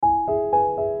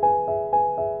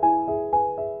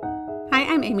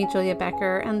I'm Amy Julia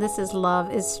Becker, and this is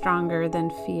Love is Stronger Than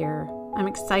Fear. I'm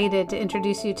excited to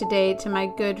introduce you today to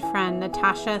my good friend,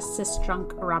 Natasha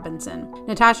Sistrunk Robinson.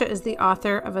 Natasha is the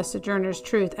author of A Sojourner's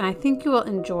Truth, and I think you will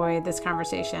enjoy this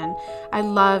conversation. I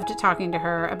loved talking to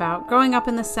her about growing up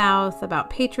in the South, about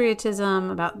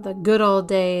patriotism, about the good old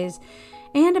days,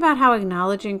 and about how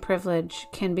acknowledging privilege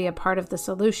can be a part of the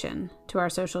solution to our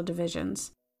social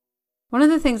divisions. One of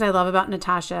the things I love about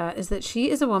Natasha is that she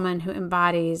is a woman who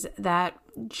embodies that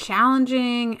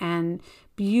challenging and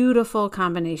beautiful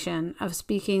combination of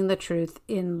speaking the truth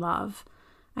in love.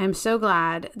 I am so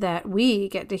glad that we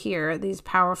get to hear these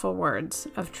powerful words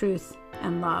of truth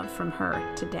and love from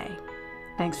her today.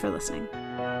 Thanks for listening.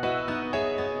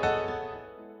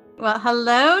 Well,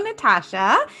 hello,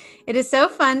 Natasha. It is so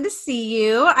fun to see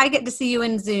you. I get to see you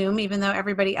in Zoom, even though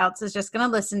everybody else is just going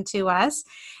to listen to us.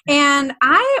 And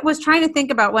I was trying to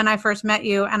think about when I first met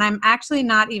you, and I'm actually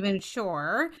not even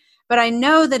sure. But I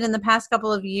know that in the past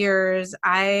couple of years,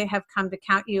 I have come to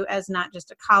count you as not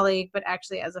just a colleague, but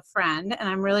actually as a friend. And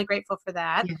I'm really grateful for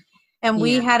that. Yeah. And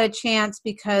we had a chance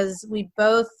because we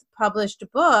both published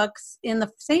books in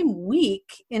the same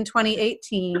week in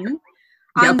 2018.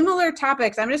 On similar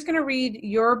topics. I'm just going to read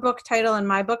your book title and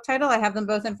my book title. I have them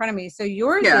both in front of me. So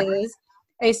yours is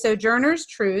A Sojourner's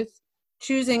Truth,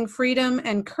 Choosing Freedom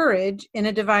and Courage in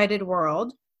a Divided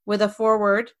World, with a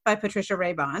foreword by Patricia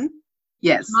Raybon.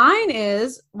 Yes. Mine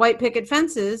is White Picket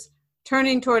Fences,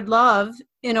 Turning Toward Love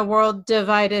in a World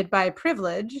Divided by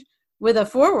Privilege, with a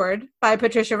foreword by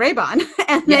Patricia Raybon.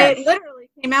 And they literally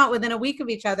came out within a week of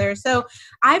each other. So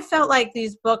I felt like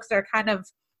these books are kind of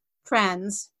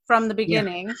friends from the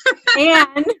beginning.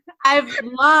 And I've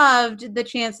loved the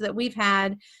chance that we've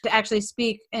had to actually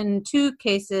speak in two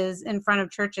cases in front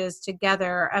of churches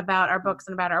together about our books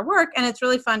and about our work. And it's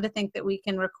really fun to think that we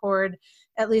can record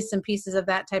at least some pieces of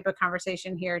that type of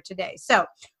conversation here today. So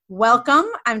welcome.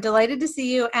 I'm delighted to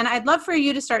see you. And I'd love for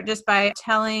you to start just by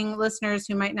telling listeners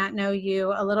who might not know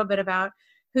you a little bit about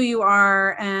who you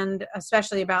are and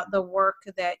especially about the work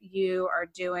that you are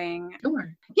doing.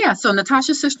 Sure. Yeah. So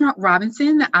Natasha Sistrunk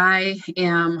Robinson, I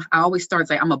always start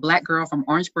saying I'm a Black girl from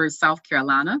Orangeburg, South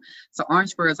Carolina. So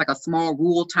Orangeburg is like a small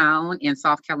rural town in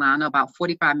South Carolina, about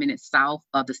 45 minutes south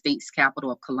of the state's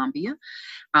capital of Columbia.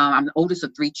 I'm the oldest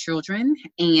of three children,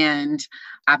 and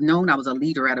I've known I was a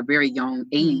leader at a very young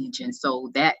age. And so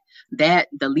that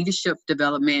the leadership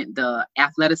development, the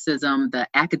athleticism, the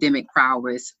academic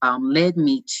prowess led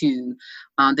me to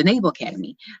the Naval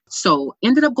Academy. So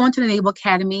ended up going to the Naval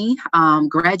Academy,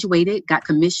 graduated, got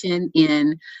commissioned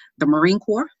in the Marine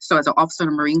Corps. So as an officer in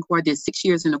the Marine Corps, did 6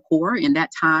 years in the Corps. In that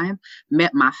time,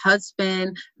 met my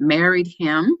husband, married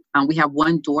him. We have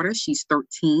one daughter. She's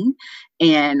 13.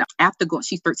 And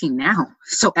she's 13 now.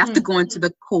 So after going to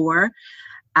the Corps,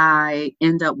 I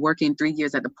ended up working 3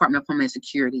 years at the Department of Homeland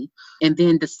Security, and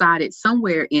then decided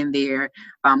somewhere in there,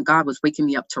 God was waking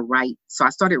me up to write. So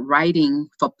I started writing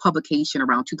for publication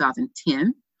around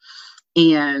 2010.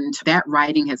 And that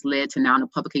writing has led to now the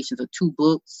publications of 2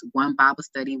 books, 1 Bible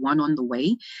study, 1 on the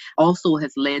way. Also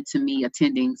has led to me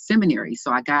attending seminary.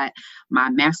 So I got my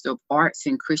Master of Arts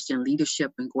in Christian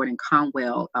Leadership in Gordon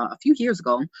Conwell a few years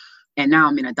ago. And now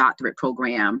I'm in a doctorate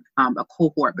program, a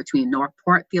cohort between North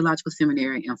Park Theological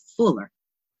Seminary and Fuller.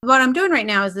 What I'm doing right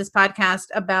now is this podcast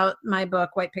about my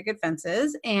book, White Picket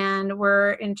Fences. And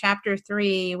we're in chapter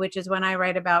 3, which is when I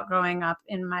write about growing up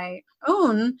in my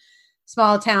own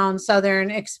small town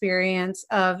Southern experience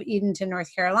of Edenton,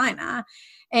 North Carolina.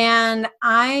 And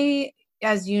I,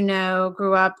 as you know,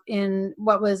 grew up in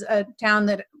what was a town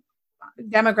that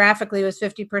demographically was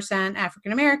 50%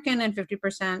 African American and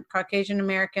 50% Caucasian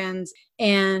Americans.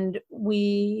 And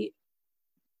we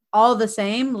all the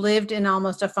same lived in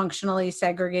almost a functionally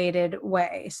segregated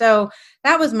way. So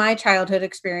that was my childhood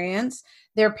experience.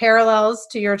 There are parallels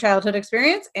to your childhood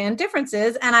experience and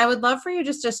differences. And I would love for you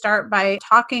just to start by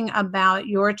talking about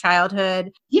your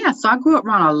childhood. Yeah, so I grew up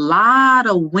around a lot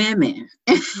of women.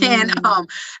 And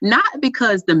not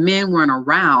because the men weren't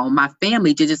around. My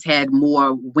family just had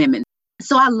more women.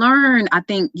 So I learned, I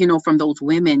think, from those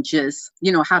women, just,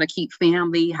 how to keep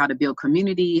family, how to build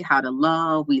community, how to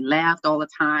love. We laughed all the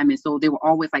time. And so there were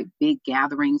always like big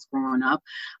gatherings growing up.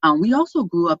 We also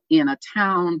grew up in a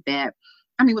town that,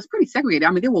 was pretty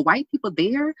segregated. There were white people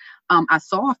there. I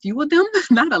saw a few of them,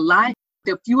 not a lot.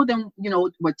 A few of them,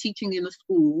 were teaching in the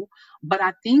school, but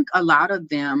I think a lot of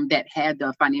them that had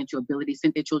the financial ability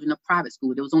sent their children to private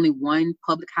school. There was only one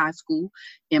public high school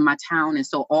in my town, and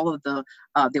so all of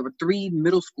there were 3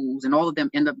 middle schools, and all of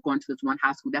them ended up going to this one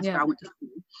high school. That's where I went to school.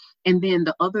 And then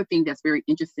the other thing that's very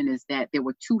interesting is that there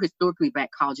were 2 historically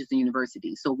Black colleges and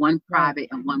universities, so one private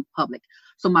and one public.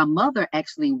 So my mother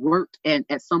actually worked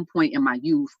at some point in my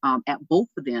youth at both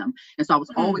of them, and so I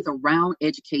was always around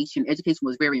education. Education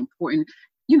was very important.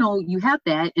 You have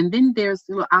that. And then there's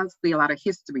obviously a lot of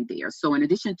history there. So in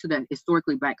addition to the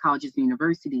historically Black colleges and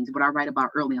universities, what I write about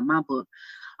early in my book,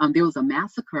 there was a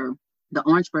massacre, the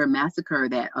Orangeburg massacre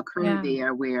that occurred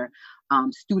there, where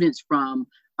students from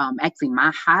actually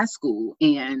my high school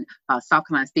and South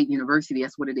Carolina State University,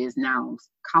 that's what it is now,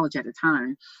 college at the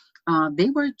time, they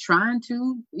were trying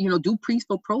to, do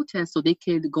peaceful protests so they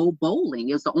could go bowling.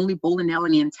 It was the only bowling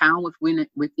alley in town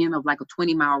within of like a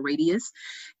 20-mile radius,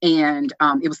 and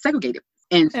it was segregated.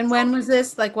 And so, when was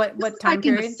this? Like what time like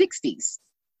period? In the 60s.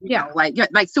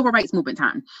 Like civil rights movement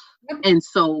time. Yep. And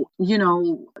so,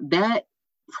 that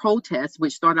protest,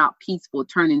 which started out peaceful,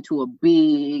 turned into a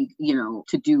big,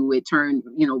 to do. It turned,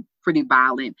 pretty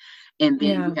violent. And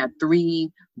then you had 3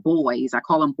 boys, I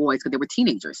call them boys because they were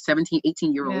teenagers, 17,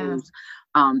 18-year-olds,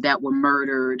 that were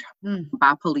murdered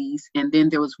by police. And then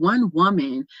there was one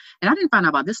woman, and I didn't find out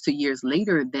about this till years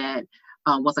later, that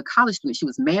was a college student. She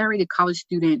was married, a college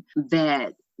student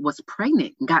that was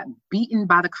pregnant and got beaten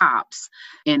by the cops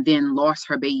and then lost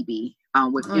her baby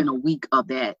within a week of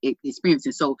that experience.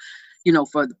 And so,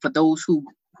 for those who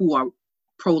are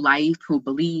pro-life, who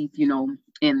believe,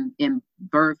 in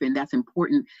birth, and that's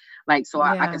important. Like, so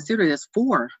I consider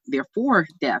there are 4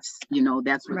 deaths,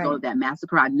 that's a result of that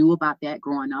massacre. I knew about that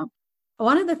growing up.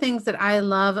 One of the things that I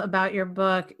love about your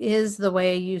book is the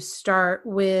way you start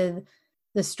with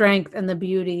the strength and the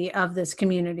beauty of this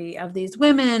community, of these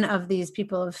women, of these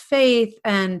people of faith.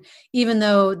 And even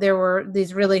though there were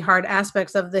these really hard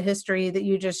aspects of the history that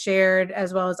you just shared,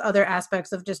 as well as other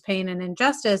aspects of just pain and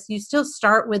injustice, you still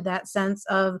start with that sense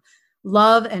of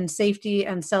love and safety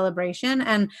and celebration.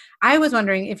 And I was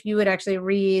wondering if you would actually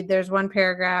read, there's one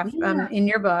paragraph in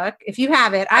your book. If you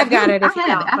have it, I've got it. If you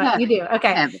don't, but you do.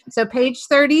 Okay. So page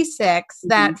 36,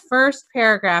 that first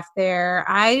paragraph there,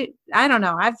 I don't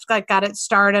know. I've got it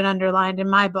starred and underlined in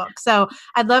my book. So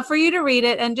I'd love for you to read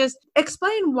it and just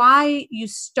explain why you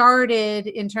started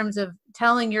in terms of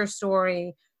telling your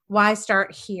story. Why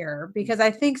start here? Because I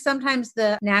think sometimes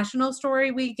the national story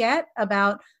we get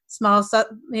about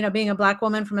being a Black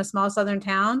woman from a small Southern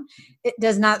town, it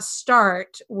does not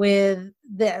start with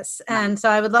this. And so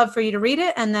I would love for you to read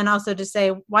it and then also to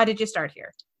say, why did you start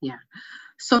here? Yeah.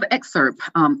 So the excerpt,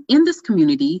 in this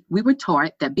community, we were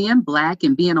taught that being Black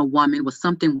and being a woman was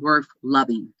something worth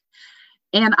loving.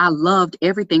 And I loved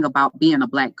everything about being a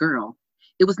Black girl.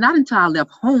 It was not until I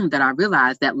left home that I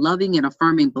realized that loving and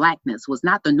affirming Blackness was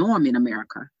not the norm in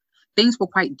America. Things were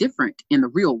quite different in the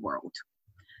real world.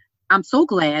 I'm so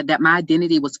glad that my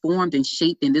identity was formed and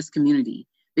shaped in this community,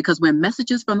 because when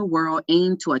messages from the world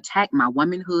aimed to attack my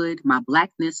womanhood, my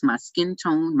Blackness, my skin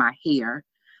tone, my hair,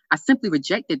 I simply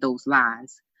rejected those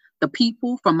lies. The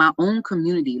people from my own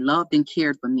community loved and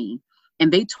cared for me, and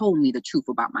they told me the truth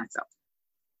about myself.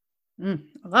 I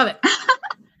love it.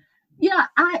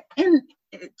 And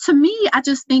to me, I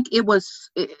just think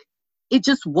it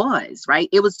just was, right?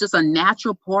 It was just a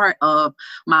natural part of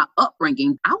my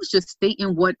upbringing. I was just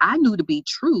stating what I knew to be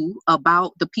true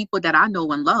about the people that I know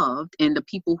and loved and the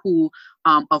people who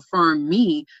affirm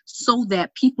me, so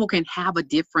that people can have a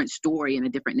different story and a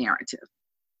different narrative.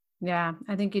 Yeah,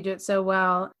 I think you do it so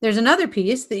well. There's another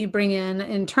piece that you bring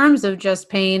in terms of just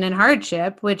pain and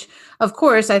hardship, which of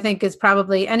course I think is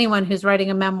probably anyone who's writing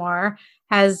a memoir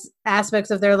has aspects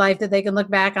of their life that they can look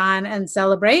back on and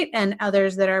celebrate, and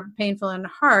others that are painful and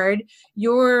hard.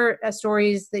 Your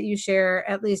stories that you share,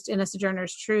 at least in A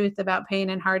Sojourner's Truth, about pain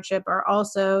and hardship are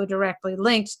also directly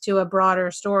linked to a broader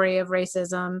story of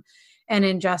racism and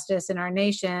injustice in our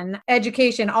nation.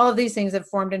 Education, all of these things have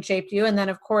formed and shaped you. And then,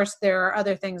 of course, there are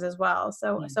other things as well.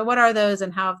 So what are those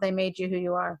and how have they made you who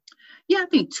you are? Yeah, I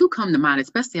think 2 come to mind,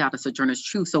 especially out of Sojourner's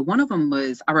Truth. So one of them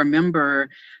was, I remember,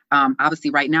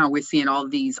 obviously right now we're seeing all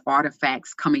these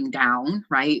artifacts coming down,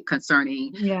 right,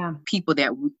 concerning people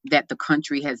that the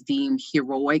country has deemed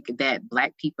heroic, that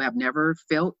Black people have never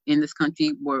felt in this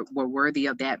country were worthy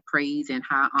of that praise and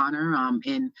high honor,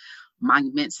 and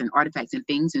monuments and artifacts and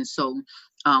things. And so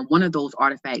one of those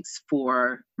artifacts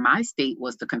for my state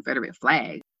was the Confederate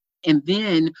flag. And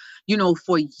then,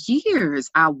 for years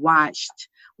I watched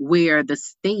where the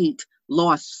state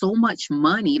lost so much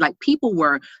money. Like people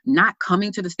were not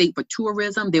coming to the state for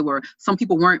tourism. Some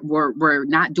people were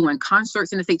not doing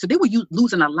concerts in the state. So they were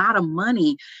losing a lot of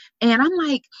money. And I'm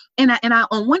like, and I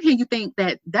on one hand, you think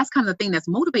that that's kind of the thing that's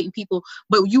motivating people,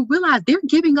 but you realize they're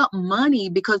giving up money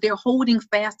because they're holding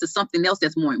fast to something else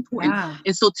that's more important. Yeah.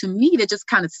 And so to me, that just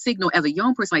kind of signal as a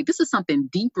young person, like this is something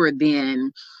deeper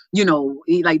than,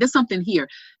 like there's something here.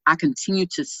 I continue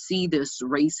to see this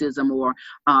racism or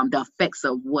the effects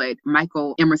of what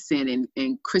Michael Emerson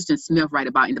and Christian Smith write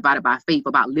about in Divided by Faith,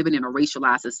 about living in a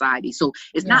racialized society. So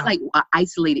it's not like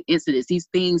isolated incidents. These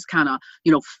things kind of,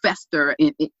 fester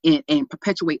and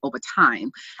perpetuate over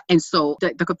time. And so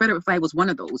the Confederate flag was one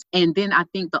of those. And then I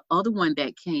think the other one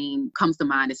that comes to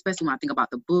mind, especially when I think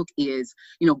about the book, is,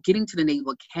 getting to the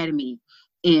Naval Academy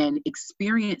and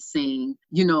experiencing,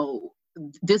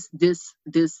 this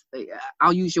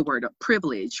I'll use your word, a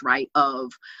privilege, right,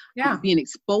 of being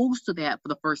exposed to that for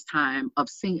the first time, of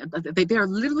seeing there are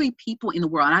literally people in the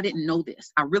world, and I didn't know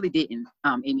this, I really didn't,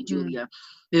 Amy Julia,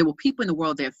 there were people in the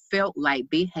world that felt like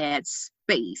they had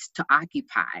space to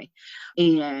occupy,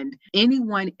 and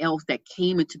anyone else that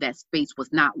came into that space was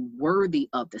not worthy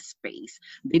of the space.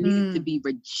 They needed to be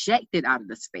rejected out of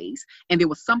the space, and they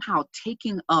were somehow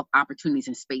taking up opportunities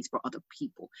and space for other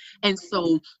people. And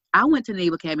so I went to the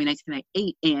Naval Academy in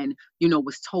 1998 and,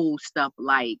 was told stuff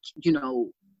like,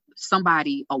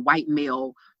 somebody, a white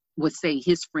male, would say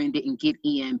his friend didn't get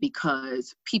in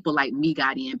because people like me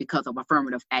got in because of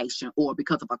affirmative action or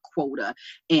because of a quota.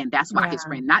 And that's why his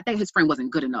friend, not that his friend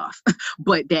wasn't good enough,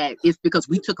 but that it's because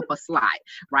we took up a slot,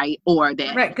 right? Or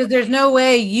that. Right, because there's no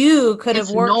way you could have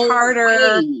worked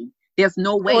harder. There's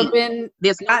no way.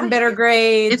 There's gotten better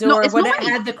grades or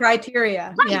had the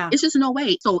criteria. Right. Yeah. It's just no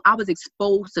way. So I was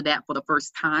exposed to that for the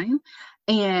first time.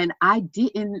 And I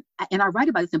write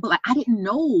about this in the book, like I didn't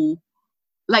know.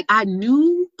 Like I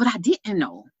knew, but I didn't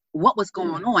know what was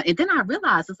going on. And then I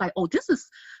realized it's like, oh, this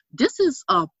is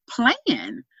a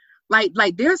plan. Like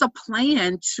there's a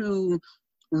plan to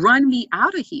run me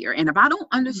out of here. And if I don't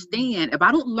understand, if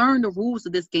I don't learn the rules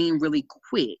of this game really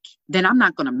quick, then I'm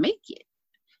not going to make it.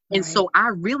 And so I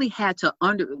really had to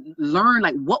learn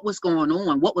like what was going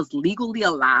on, what was legally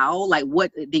allowed, like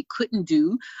what they couldn't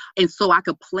do. And so I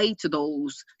could play to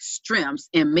those strengths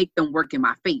and make them work in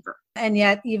my favor. And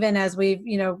yet, even as we've,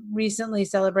 recently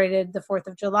celebrated the 4th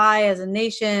of July as a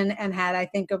nation and had, I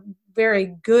think, a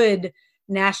very good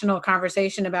national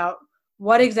conversation about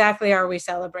what exactly are we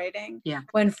celebrating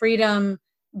when freedom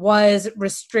was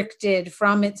restricted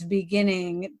from its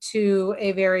beginning to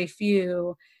a very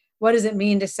few. What does it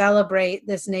mean to celebrate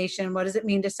this nation? What does it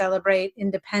mean to celebrate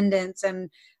independence and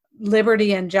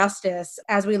liberty and justice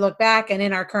as we look back and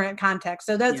in our current context?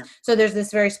 So so there's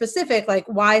this very specific, like,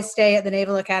 why stay at the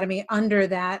Naval Academy under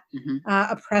that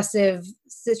oppressive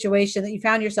situation that you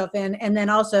found yourself in? And then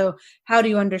also, how do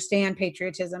you understand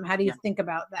patriotism? How do you think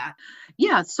about that?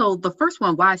 Yeah. So the first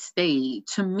one, why stay,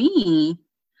 to me,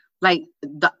 like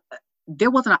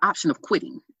there wasn't an option of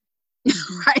quitting.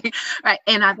 Right.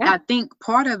 And I think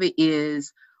part of it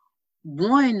is,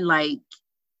 one, like,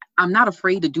 I'm not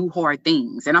afraid to do hard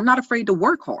things, and I'm not afraid to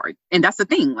work hard. And that's the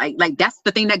thing, like that's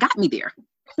the thing that got me there.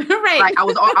 Right. Like I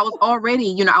was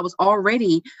already, I was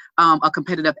already a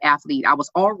competitive athlete. I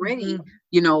was already,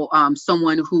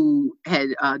 someone who had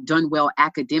done well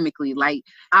academically. Like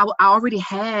I already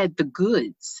had the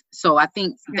goods. So I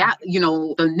think that,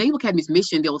 the Naval Academy's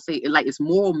mission, they'll say like it's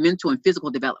moral, mental, and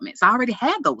physical development. So I already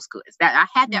had those goods. That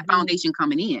I had that foundation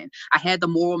coming in. I had the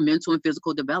moral, mental, and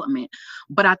physical development.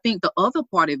 But I think the other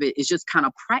part of it is just kind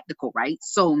of practical, right?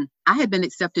 So I had been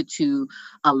accepted to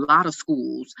a lot of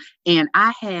schools, and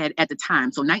I had at the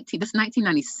time, so this is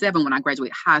 1997 when I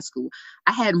graduated high school,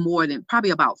 I had more than probably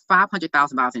about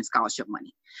 $500,000 in scholarship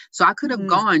money. So I could have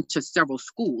gone to several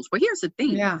schools. But here's the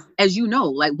thing, as you know,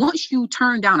 like once you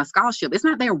turn down a scholarship, it's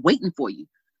not there waiting for you.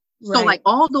 Right. So like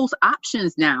all those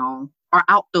options now are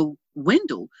out the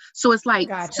window. So it's like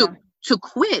to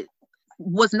quit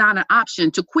was not an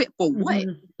option. To quit for what?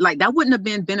 Like that wouldn't have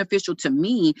been beneficial to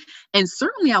me. And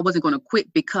certainly I wasn't going to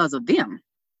quit because of them.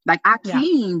 Like I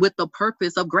came with the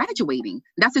purpose of graduating.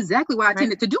 That's exactly what I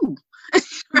intended to do.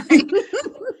 Right?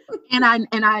 And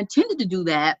I intended to do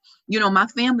that. My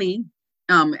family,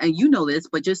 and you know this,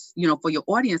 but just, for your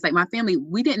audience, like my family,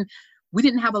 we didn't we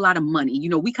didn't have a lot of money.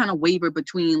 We kind of wavered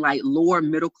between like lower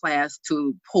middle class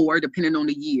to poor, depending on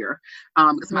the year.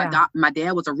 Because my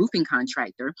dad was a roofing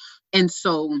contractor. And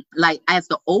so like as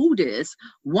the oldest,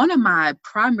 one of my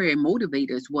primary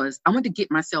motivators was I wanted to get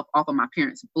myself off of my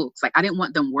parents' books. Like I didn't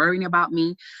want them worrying about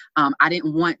me. I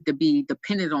didn't want to be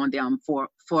dependent on them for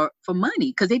money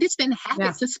because they just didn't have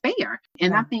it to spare.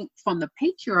 And I think from the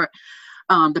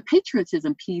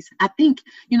patriotism piece, I think,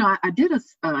 I did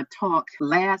a talk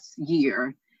last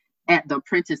year at the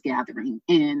Apprentice Gathering,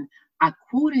 and I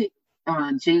quoted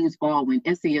James Baldwin,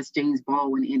 essayist James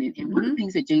Baldwin in it. And one of the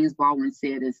things that James Baldwin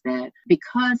said is that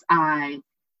because I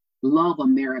love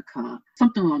America,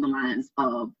 something along the lines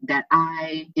of that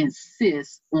I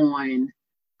insist on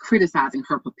criticizing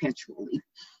her perpetually.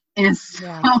 And so,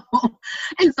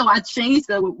 and so I changed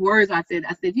the words. I said,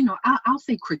 I'll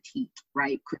say critique,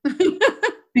 right?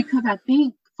 Because I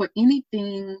think for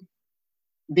anything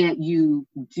that you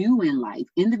do in life,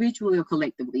 individually or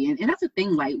collectively, and that's the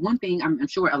thing, like one thing, I'm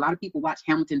sure a lot of people watch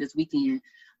Hamilton this weekend,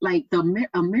 like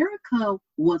America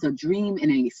was a dream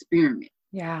and an experiment.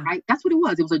 Yeah. Right. That's what it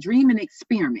was. It was a dream and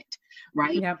experiment,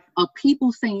 right? Yep. Of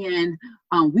people saying,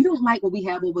 we don't like what we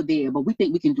have over there, but we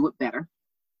think we can do it better.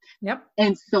 Yep.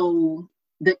 And so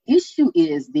the issue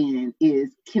is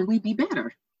can we be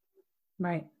better?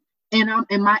 Right. And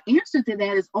my answer to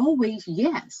that is always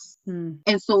yes.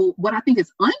 And so what I think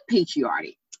is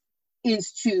unpatriotic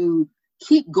is to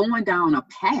keep going down a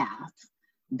path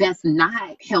that's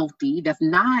not healthy, that's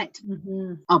not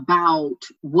about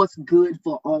what's good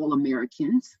for all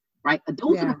Americans, right?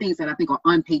 Those are the things that I think are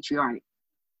unpatriotic,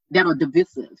 that are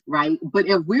divisive, right? But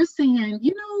if we're saying,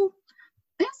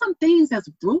 there's some things that's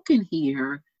broken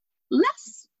here,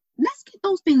 let's get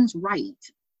those things right.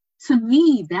 To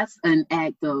me, that's an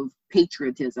act of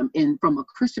patriotism. And from a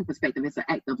Christian perspective, it's an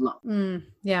act of love.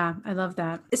 Yeah, I love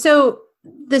that. So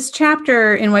this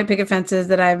chapter in White Picket Fences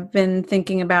that I've been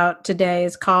thinking about today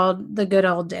is called The Good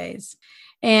Old Days.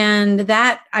 And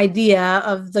that idea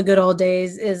of the good old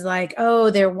days is like, oh,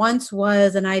 there once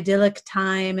was an idyllic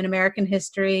time in American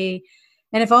history.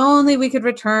 And if only we could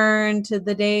return to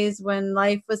the days when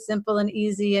life was simple and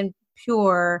easy and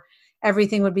pure,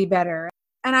 everything would be better.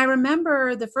 And I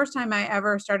remember the first time I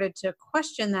ever started to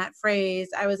question that phrase,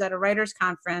 I was at a writer's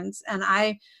conference and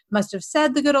I must have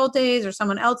said the good old days or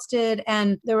someone else did.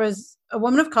 And there was a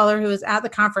woman of color who was at the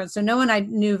conference. So no one I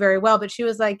knew very well, but she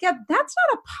was like, yeah, that's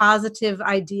not a positive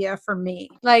idea for me.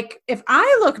 Like if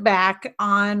I look back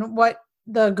on what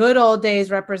the good old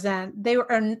days represent,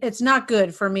 it's not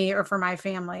good for me or for my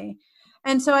family.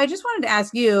 And so I just wanted to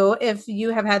ask you if you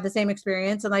have had the same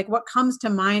experience and like what comes to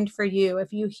mind for you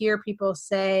if you hear people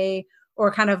say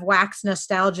or kind of wax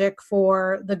nostalgic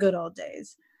for the good old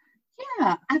days.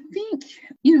 Yeah, I think,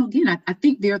 again, I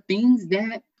think there are things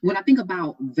that when I think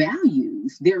about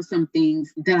values, there are some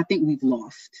things that I think we've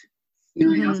lost,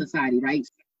 in our society, right?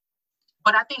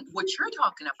 But I think what you're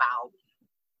talking about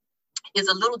is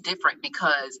a little different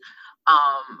because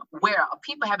where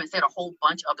people haven't said a whole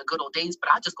bunch of the good old days, but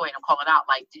I'll just go ahead and call it out.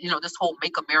 Like, this whole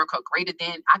Make America Great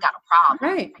Again, I got a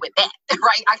problem with that,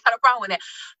 right? I got a problem with that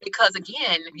because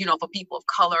again, for people of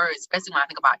color, especially when I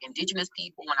think about indigenous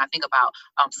people, when I think about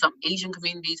some Asian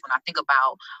communities, when I think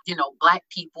about, Black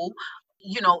people,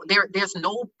 there's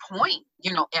no point,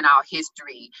 in our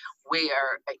history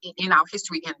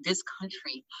in this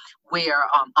country where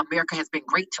America has been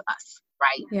great to us.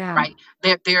 Right. Yeah. Right.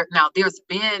 Now there's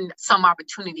been some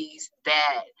opportunities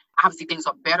that obviously things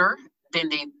are better than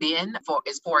they've been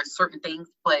as far as certain things.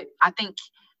 But I think,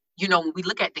 when we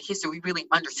look at the history, we really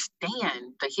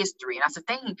understand the history. And that's the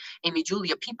thing, Amy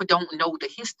Julia, people don't know the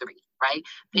history, right?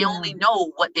 They only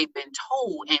know what they've been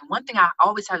told. And one thing I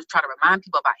always have to try to remind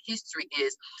people about history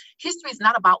is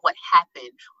not about what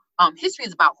happened. History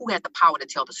is about who had the power to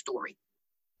tell the story.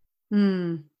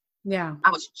 Yeah. I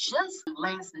was just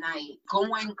last night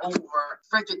going over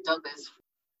Frederick Douglass.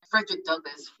 Frederick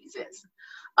Douglass says,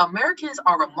 Americans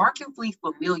are remarkably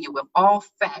familiar with all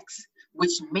facts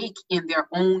which make in their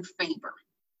own favor.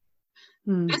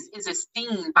 This is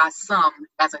esteemed by some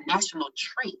as a national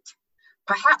trait,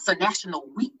 perhaps a national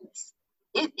weakness.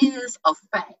 It is a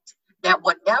fact that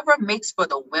whatever makes for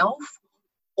the wealth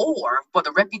or for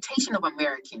the reputation of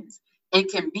Americans and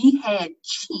can be had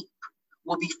cheap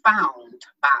will be found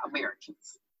by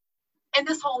Americans. And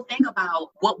this whole thing about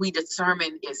what we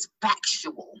determine is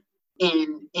factual.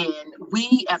 And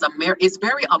we as it's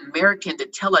very American to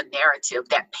tell a narrative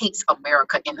that paints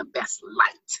America in the best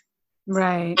light.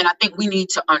 Right. And I think we need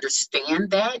to understand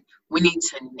that. We need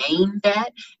to name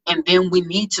that. And then we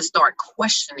need to start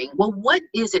questioning, well, what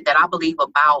is it that I believe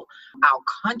about our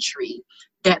country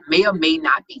that may or may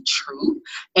not be true?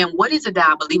 And what is it that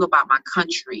I believe about my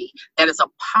country that is a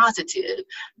positive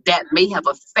that may have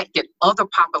affected other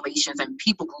populations and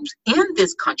people groups in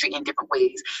this country in different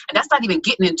ways? And that's not even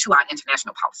getting into our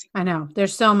international policy. I know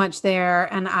there's so much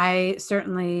there. And I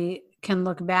certainly can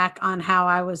look back on how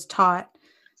I was taught,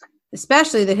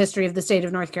 especially the history of the state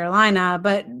of North Carolina,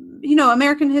 but,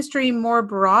 American history more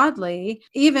broadly.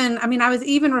 I was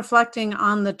even reflecting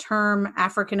on the term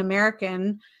African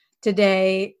American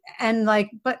today, and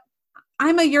but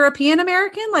I'm a European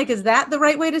American. Is that the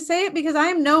right way to say it? Because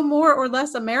I'm no more or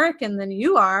less American than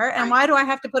you are. And why do I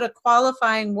have to put a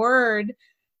qualifying word?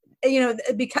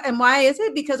 And why is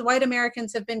it? Because white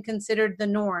Americans have been considered the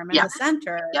norm and the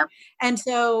center. Yep. And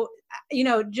so,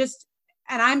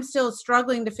 and I'm still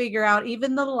struggling to figure out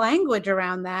even the language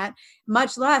around that,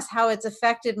 much less how it's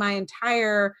affected my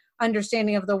entire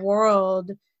understanding of the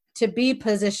world to be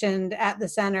positioned at the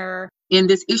center. In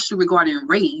this issue regarding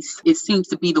race, it seems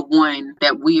to be the one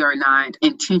that we are not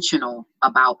intentional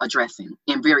about addressing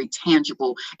in very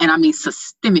tangible, and I mean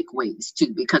systemic ways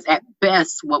too, because at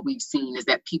best what we've seen is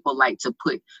that people like to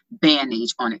put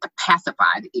bandage on it to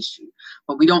pacify the issue,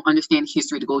 but we don't understand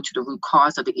history to go to the root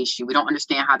cause of the issue. We don't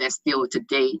understand how that's still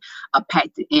today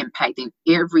impacting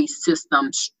every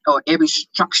system or every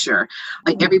structure,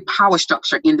 every power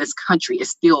structure in this country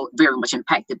is still very much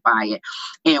impacted by it.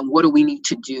 And what do we need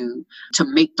to do to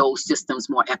make those systems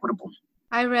more equitable?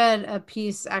 I read a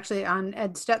piece actually on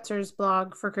Ed Stetzer's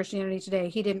blog for Christianity Today.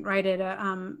 He didn't write it.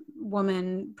 A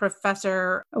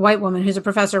white woman who's a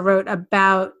professor, wrote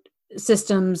about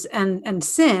systems and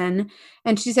sin.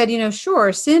 And she said,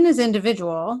 sure, sin is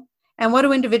individual. And what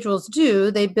do individuals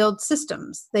do? They build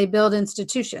systems, they build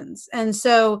institutions. And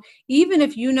so even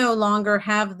if you no longer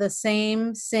have the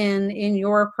same sin in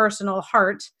your personal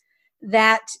heart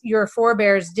that your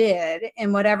forebears did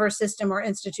in whatever system or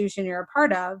institution you're a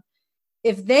part of,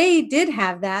 if they did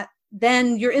have that,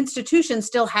 then your institution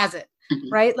still has it,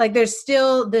 right? There's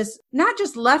still this, not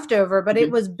just leftover, but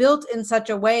it was built in such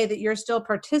a way that you're still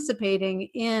participating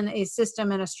in a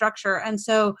system and a structure. And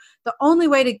so the only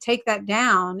way to take that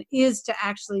down is to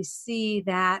actually see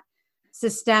that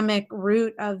systemic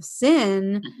root of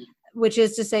sin, which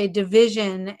is to say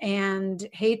division and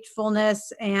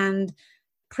hatefulness and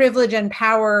privilege and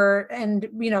power, and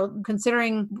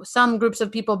considering some groups of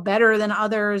people better than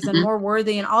others and more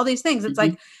worthy and all these things. It's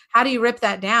how do you rip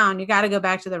that down? You got to go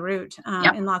back to the root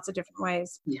in lots of different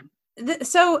ways.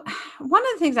 So one of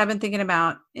the things I've been thinking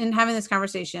about in having this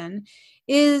conversation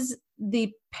is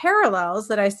the parallels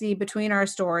that I see between our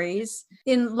stories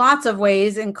in lots of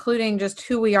ways, including just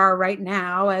who we are right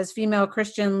now as female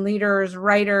Christian leaders,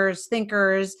 writers,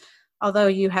 thinkers, although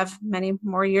you have many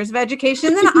more years of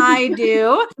education than I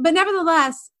do. But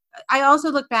nevertheless, I also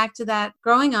look back to that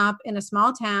growing up in a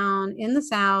small town in the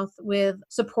South with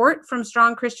support from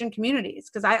strong Christian communities,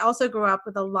 because I also grew up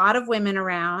with a lot of women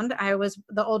around. I was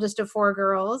the oldest of 4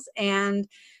 girls, and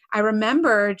I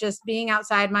remember just being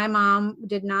outside. My mom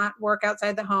did not work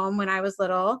outside the home when I was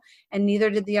little, and neither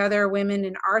did the other women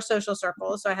in our social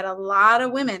circle. So I had a lot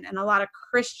of women and a lot of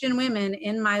Christian women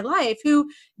in my life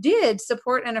who did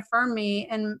support and affirm me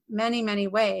in many, many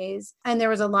ways. And there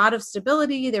was a lot of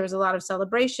stability. There was a lot of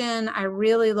celebration. I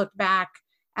really looked back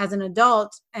as an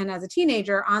adult and as a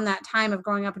teenager on that time of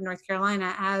growing up in North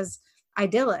Carolina as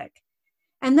idyllic.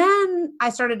 And then I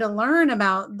started to learn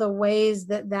about the ways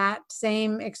that that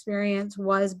same experience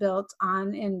was built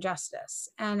on injustice,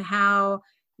 and how,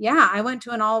 I went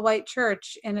to an all-white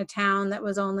church in a town that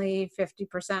was only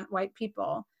 50% white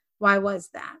people. Why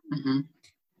was that?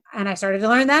 And I started to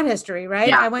learn that history,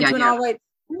 right? I went to an all-white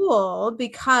school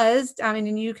because,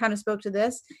 and you kind of spoke to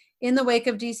this, in the wake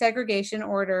of desegregation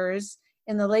orders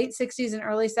in the late 60s and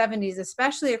early 70s,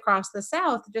 especially across the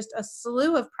South, just a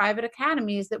slew of private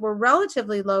academies that were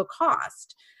relatively low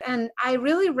cost. And I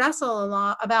really wrestle a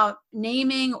lot about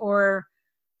naming or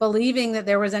believing that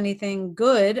there was anything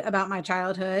good about my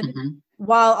childhood,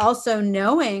 while also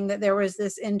knowing that there was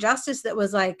this injustice that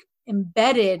was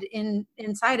embedded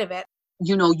inside of it.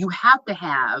 You have to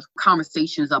have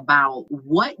conversations about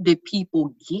what did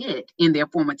people get in their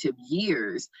formative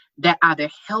years that either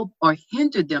help or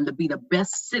hinder them to be the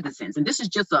best citizens. And this is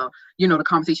just the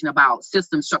conversation about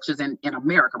system structures in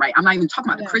America, right? I'm not even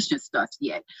talking about the Christian stuff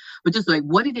yet, but just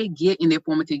what did they get in their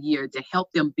formative year to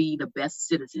help them be the best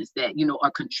citizens that,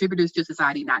 are contributors to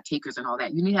society, not takers and all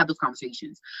that. You need to have those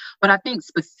conversations. But I think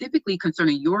specifically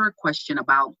concerning your question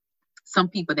about some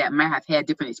people that might have had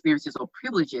different experiences or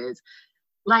privileges,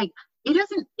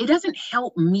 it doesn't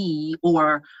help me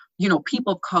or,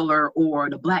 people of color or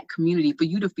the Black community for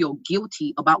you to feel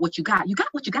guilty about what you got. You got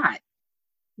what you got.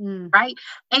 right?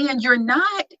 And you're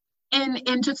not,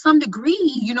 and to some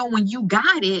degree, you know, when you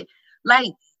got it,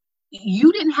 like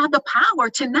you didn't have the power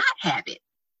to not have it.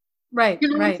 Right. You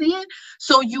know what I'm Right. saying?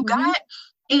 So you Mm-hmm. got,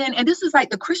 and this is like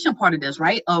the Christian part of this,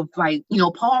 right? Of like, you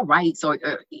know, Paul writes, or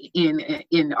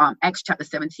in Acts chapter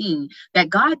 17, that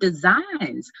God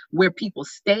designs where people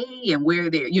stay and where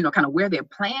they're, you know, kind of where they're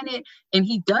planted, and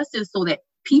He does this so that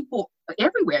people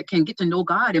everywhere can get to know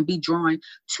God and be drawn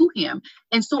to Him.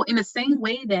 And so, in the same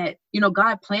way that, you know,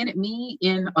 God planted me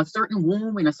in a certain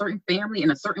womb, in a certain family,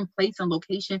 in a certain place and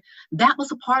location, that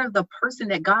was a part of the person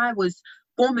that God was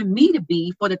forming me to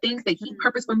be for the things that He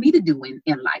purposed for me to do in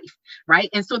life, right?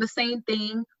 And so the same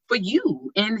thing for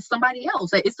you and somebody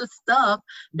else. Like, it's the stuff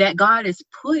that God has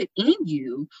put in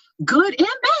you, good and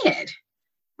bad,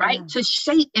 right? Yeah. To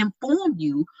shape and form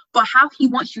you for how He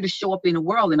wants you to show up in the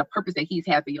world and the purpose that He's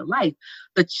had for your life.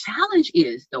 The challenge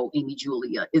is, though, Amy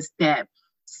Julia, is that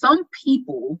some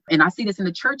people, and I see this in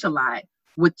the church a lot,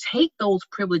 would take those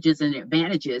privileges and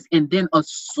advantages and then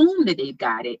assume that they've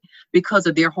got it because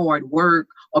of their hard work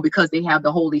or because they have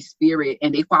the Holy Spirit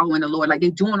and they following the Lord, like they're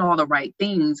doing all the right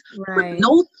things, with Right.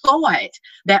 no thought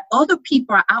that other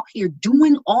people are out here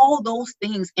doing all those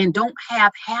things and don't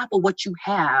have half of what you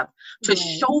have to Right.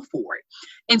 show for it.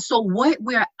 And so what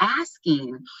we're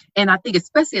asking, and I think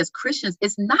especially as Christians,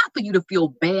 it's not for you to feel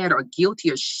bad or guilty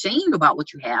or shamed about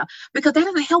what you have, because that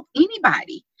doesn't help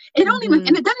anybody. It don't even,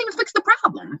 and it doesn't even fix the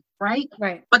problem, right?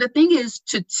 Right. But the thing is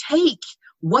to take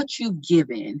what you've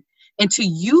given and to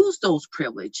use those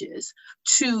privileges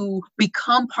to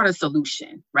become part of the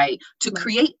solution, right? To Right.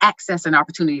 create access and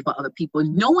opportunity for other people,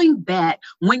 knowing that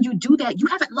when you do that, you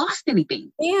haven't lost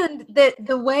anything. And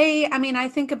the way, I mean, I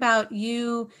think about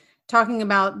you talking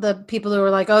about the people who are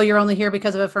like, oh, you're only here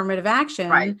because of affirmative action.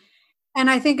 Right. And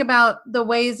I think about the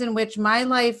ways in which my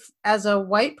life as a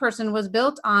white person was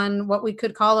built on what we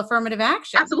could call affirmative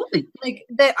action. Absolutely. Like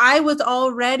that I was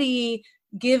already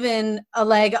given a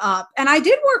leg up and I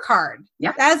did work hard,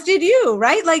 Yeah. as did you,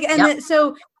 right? Like, and Yep.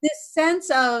 so this sense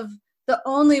of the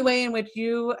only way in which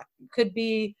you could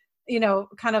be, you know,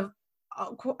 kind of,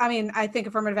 I mean, I think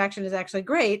affirmative action is actually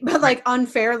great, but like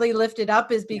unfairly lifted up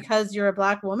is because you're a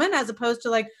Black woman, as opposed to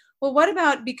like, well, what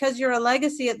about because you're a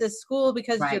legacy at this school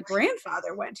because your Right.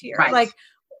 grandfather went here? Right. Like,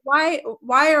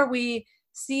 why are we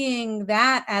seeing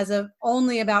that as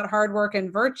only about hard work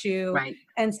and virtue, Right.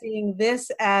 and seeing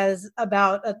this as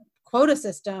about a quota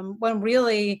system, when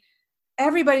really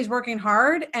everybody's working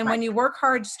hard, and when you work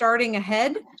hard starting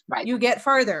ahead, Right. you get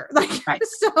farther. Like, Right.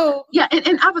 so Yeah,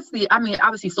 and obviously, I mean,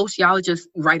 obviously, sociologists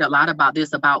write a lot about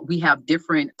this, about we have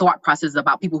different thought processes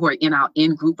about people who are in our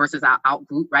in group versus our out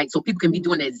group, right? So people can be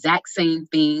doing the exact same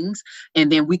things,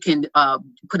 and then we can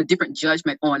put a different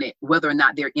judgment on it, whether or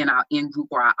not they're in our in group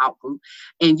or our out group.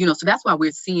 And, you know, so that's why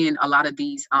we're seeing a lot of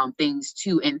these things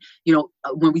too. And, you know,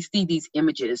 when we see these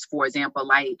images, for example,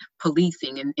 like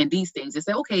policing and these things, they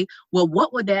say, okay, well,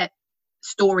 what would that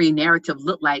story narrative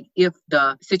look like if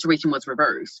the situation was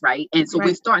reversed, right? And so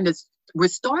we're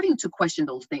starting to question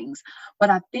those things.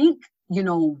 But I think, you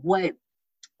know,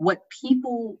 what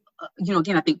people, you know,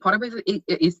 again, I think part of it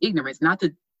is ignorance, not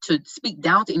to speak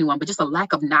down to anyone, but just a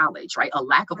lack of knowledge, right? A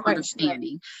lack of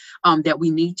understanding that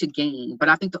we need to gain. But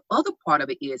I think the other part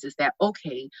of it is that,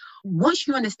 okay, once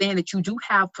you understand that you do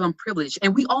have some privilege,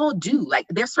 and we all do, like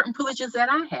there's certain privileges that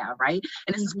I have, right?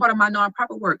 And this is part of my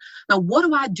nonprofit work. Now, what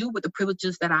do I do with the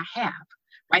privileges that I have?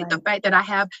 Right? The fact that I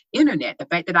have internet, the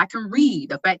fact that I can read,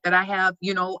 the fact that I have,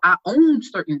 you know, I own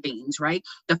certain things, right?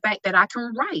 The fact that I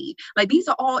can write, like these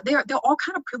are all, they're all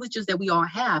kind of privileges that we all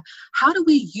have. How do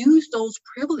we use those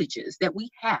privileges that we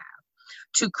have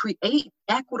to create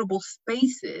equitable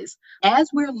spaces as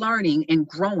we're learning and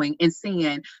growing and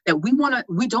saying that we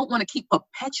don't want to keep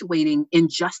perpetuating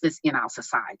injustice in our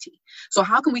society? So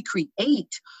how can we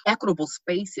create equitable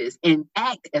spaces and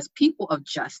act as people of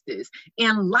justice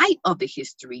in light of the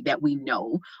history that we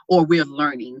know or we're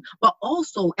learning, but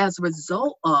also as a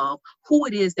result of who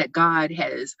it is that God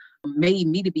has made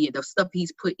me to be, and the stuff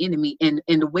He's put into me, and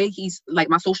the way He's, like,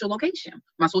 my social location,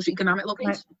 my social economic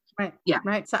location. Right. Yeah.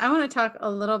 Right. So I want to talk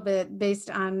a little bit based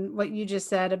on what you just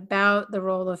said about the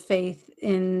role of faith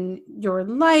in your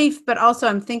life, but also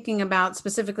I'm thinking about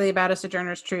specifically about A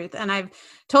Sojourner's Truth. And I've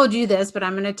told you this, but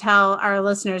I'm going to tell our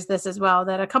listeners this as well,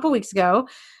 that a couple weeks ago,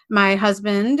 my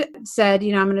husband said,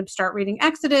 you know, I'm going to start reading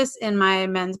Exodus in my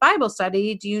men's Bible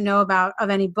study. Do you know of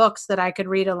any books that I could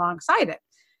read alongside it?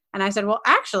 And I said, well,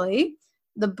 actually,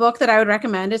 the book that I would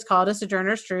recommend is called A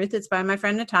Sojourner's Truth. It's by my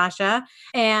friend Natasha.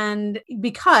 And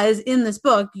because in this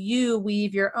book, you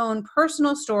weave your own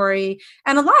personal story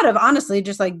and a lot of, honestly,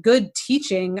 just like good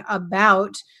teaching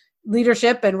about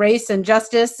leadership and race and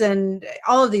justice and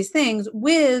all of these things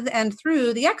with and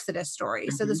through the Exodus story.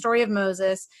 So the story of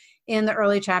Moses in the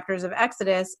early chapters of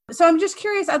Exodus. So I'm just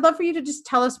curious, I'd love for you to just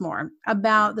tell us more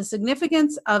about the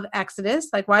significance of Exodus.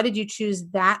 Like, why did you choose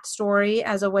that story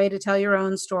as a way to tell your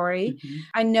own story?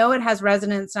 I know it has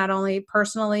resonance not only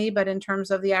personally, but in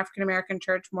terms of the African American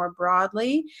church more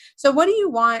broadly. So what do you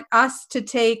want us to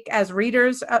take as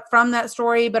readers from that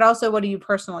story, but also what do you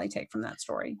personally take from that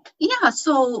story? Yeah,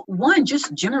 so one,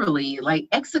 just generally, like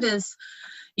Exodus,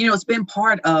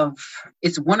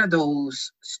 it's one of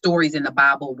those stories in the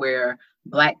Bible where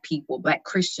Black people, Black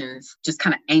Christians just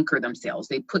kind of anchor themselves.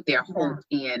 They put their hope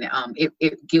in.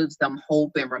 It gives them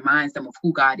hope and reminds them of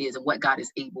who God is and what God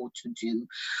is able to do.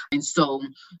 And so,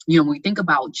 when we think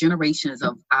about generations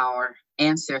of our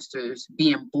ancestors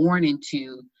being born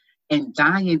into and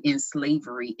dying in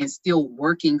slavery and still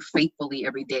working faithfully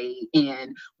every day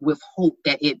and with hope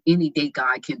that any day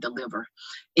God can deliver.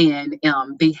 And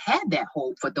they had that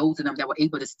hope for those of them that were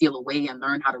able to steal away and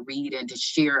learn how to read and to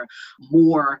share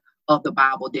more of the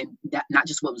Bible than that, not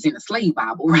just what was in the slave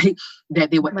Bible, right? That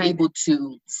they were able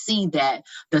to see that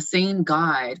the same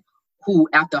God who,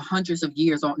 after hundreds of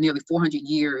years, or nearly 400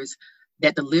 years,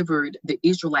 that delivered the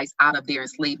Israelites out of their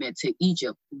enslavement to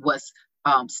Egypt was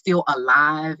still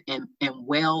alive and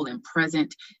well and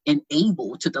present and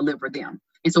able to deliver them.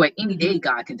 And so at any day,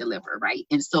 God can deliver, right?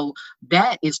 And so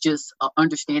that is just an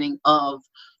understanding of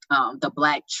the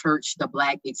Black church, the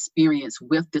Black experience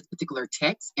with this particular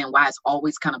text, and why it's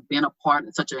always kind of been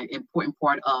such an important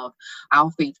part of our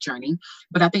faith journey.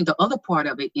 But I think the other part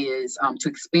of it is, to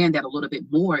expand that a little bit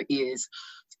more, is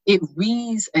it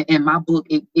reads, in my book,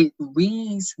 it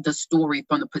reads the story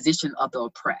from the position of the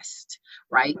oppressed,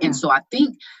 right? And so I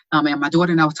think, and my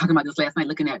daughter and I was talking about this last night,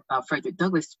 looking at Frederick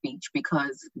Douglass' speech,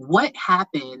 because what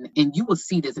happened, and you will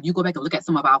see this, if you go back and look at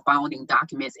some of our founding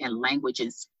documents and language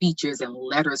and speeches and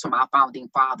letters from our founding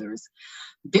fathers,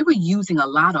 they were using a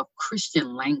lot of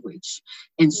Christian language.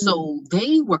 And so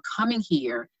they were coming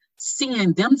here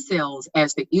seeing themselves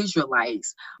as the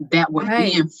Israelites that were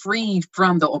being freed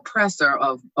from the oppressor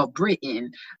of Britain.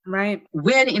 Right.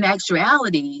 When in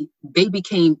actuality, they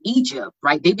became Egypt,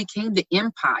 right? They became the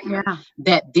empire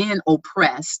that then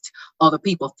oppressed other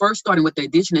people, first starting with the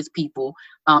indigenous people,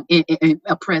 and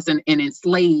oppressed and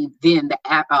enslaved then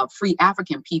the free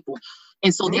African people.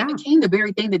 And so they became the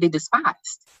very thing that they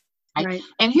despised. Right?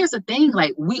 And here's the thing,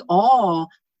 like, we all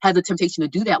has a temptation to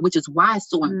do that, which is why it's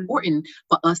so important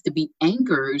for us to be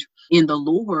anchored in the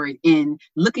Lord and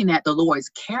looking at the Lord's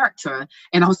character.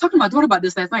 And I was talking to my daughter about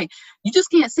this last night. You just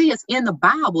can't say it's in the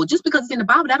Bible. Just because it's in the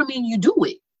Bible, that don't mean you do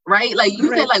it. Right? Like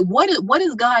you said, like, what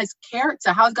is God's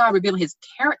character? How is God revealing his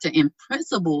character and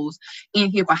principles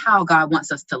in here for how God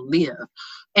wants us to live?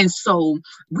 And so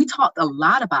we talked a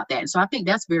lot about that. And so I think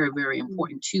that's very, very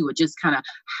important too, just kind of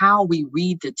how we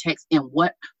read the text and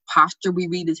what posture we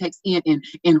read the text in,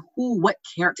 and what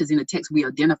characters in the text we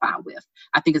identify with.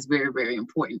 I think it's very, very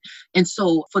important. And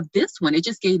so for this one, it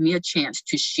just gave me a chance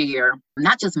to share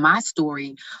not just my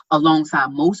story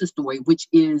alongside Moses' story, which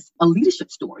is a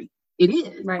leadership story. It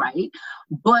is, right?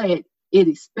 But it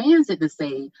expands it to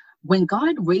say, when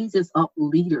God raises up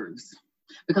leaders,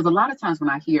 because a lot of times when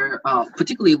I hear,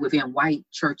 particularly within white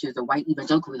churches or white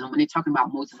evangelicalism, when they're talking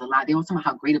about Moses a lot, they don't talk about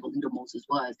how great of a leader Moses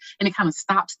was. And it kind of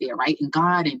stops there, right? And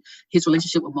God and his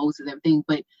relationship with Moses and everything.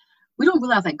 But we don't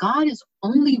realize that God is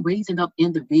only raising up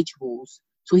individuals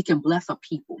so he can bless a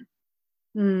people.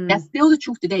 That's still the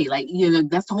truth today. Like,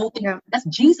 that's the whole thing. That's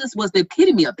Jesus was the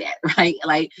epitome of that, right?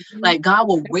 Like God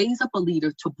will raise up a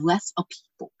leader to bless a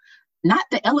people, not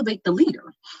to elevate the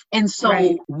leader. And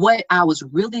so what I was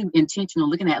really intentional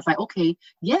looking at is like, okay,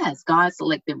 yes, God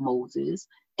selected Moses.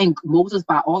 And Moses,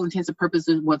 by all intents and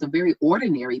purposes, was a very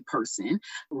ordinary person,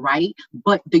 right?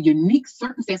 But the unique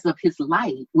circumstances of his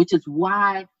life, which is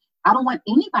why I don't want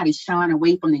anybody shying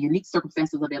away from the unique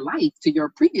circumstances of their life, to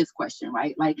your previous question,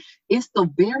 right? Like, it's the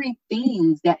very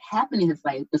things that happened in his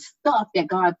life, the stuff that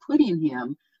God put in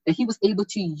him that he was able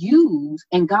to use,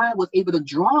 and God was able to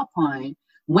draw upon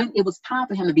when it was time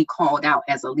for him to be called out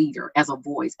as a leader, as a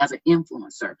voice, as an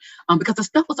influencer, because the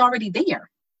stuff was already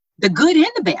there. The good and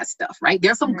the bad stuff, right?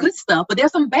 There's some good stuff, but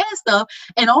there's some bad stuff.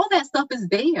 And all that stuff is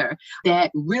there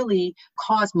that really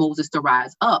caused Moses to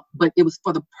rise up. But it was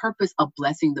for the purpose of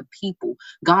blessing the people.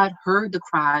 God heard the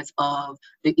cries of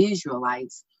the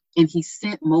Israelites, and he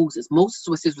sent Moses. Moses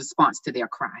was his response to their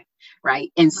cry,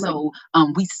 right? And so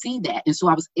we see that. And so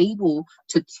I was able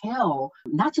to tell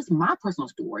not just my personal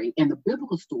story and the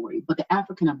biblical story, but the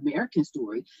African-American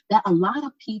story that a lot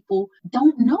of people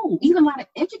don't know. Even a lot of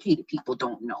educated people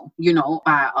don't know,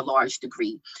 by a large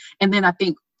degree. And then I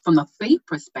think from the faith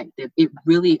perspective, it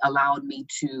really allowed me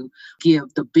to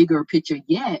give the bigger picture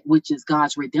yet, which is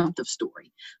God's redemptive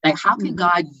story. Like, how can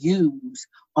God use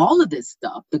all of this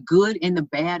stuff, the good and the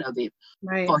bad of it,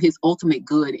 for his ultimate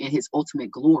good and his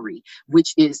ultimate glory,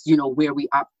 which is, where we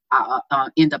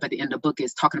end up at the end of the book,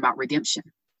 is talking about redemption.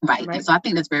 Right. And so I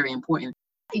think that's very important.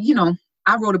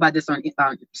 I wrote about this on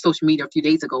social media a few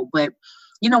days ago, but,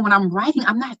 when I'm writing,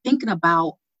 I'm not thinking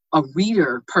about a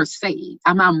reader per se.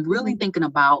 I'm really thinking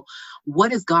about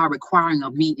what is God requiring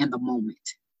of me in the moment.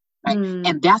 Right.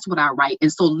 And that's what I write.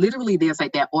 And so literally there's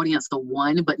like that audience, the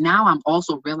one, but now I'm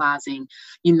also realizing,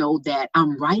 that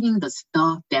I'm writing the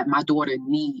stuff that my daughter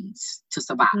needs to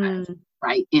survive,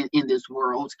 right, in this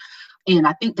world. And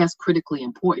I think that's critically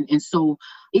important. And so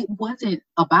it wasn't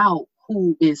about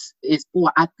who is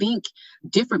for. I think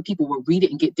different people will read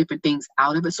it and get different things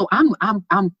out of it. So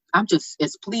I'm just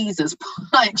as pleased as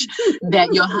punch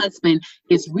that your husband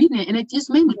is reading it. And it just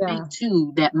made me think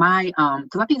too that my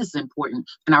because I think this is important,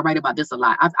 and I write about this a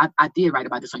lot. I did write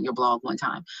about this on your blog one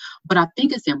time, but I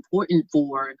think it's important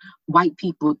for white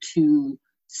people to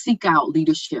seek out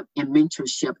leadership and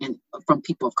mentorship from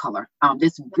people of color.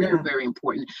 That's very, very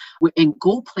important. And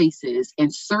go places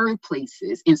and serve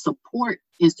places and support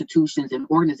institutions and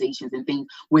organizations and things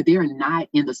where they're not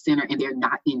in the center and they're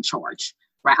not in charge.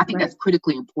 Right. I think that's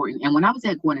critically important. And when I was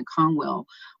at Gordon Conwell,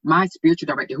 my spiritual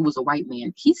director, who was a white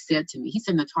man, he said,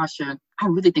 Natasha, I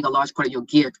really think a large part of your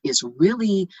gift is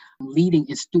really leading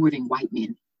and stewarding white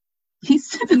men. He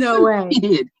said, no way. He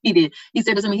did. He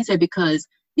said this to me. He said, because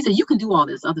he said, you can do all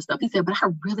this other stuff. He said, but I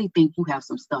really think you have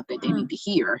some stuff that they need to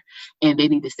hear and they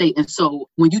need to say. And so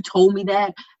when you told me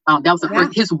that, that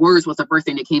was his words was the first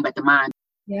thing that came back to mind.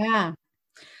 Yeah.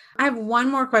 I have one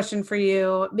more question for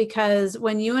you, because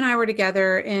when you and I were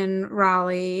together in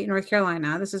Raleigh, North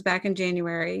Carolina, this was back in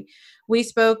January, we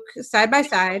spoke side by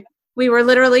side. We were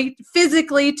literally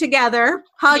physically together,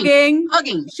 hugging,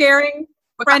 sharing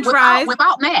French fries.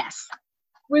 Without masks.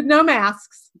 With no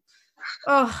masks.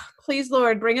 Oh, please,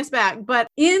 Lord, bring us back. But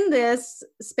in this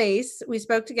space, we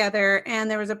spoke together, and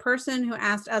there was a person who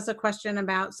asked us a question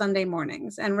about Sunday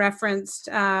mornings and referenced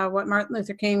what Martin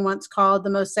Luther King once called the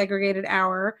most segregated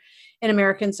hour in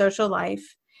American social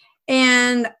life.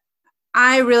 And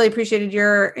I really appreciated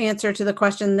your answer to the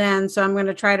question then, so I'm going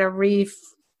to try to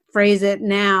rephrase it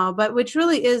now, but which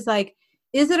really is like,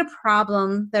 is it a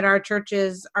problem that our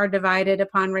churches are divided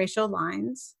upon racial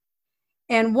lines?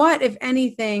 And what, if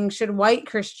anything, should white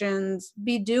Christians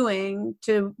be doing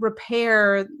to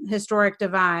repair historic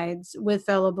divides with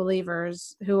fellow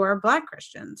believers who are Black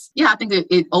Christians? Yeah, I think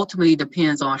it ultimately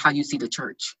depends on how you see the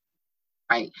church,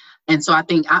 right? And so I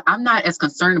think I'm not as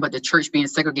concerned about the church being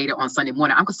segregated on Sunday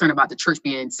morning. I'm concerned about the church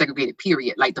being segregated,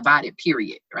 period, like divided,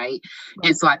 period, right?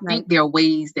 And so I think there are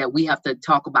ways that we have to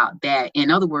talk about that.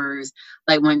 In other words,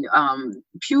 like when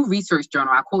Pew Research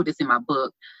Journal, I quote this in my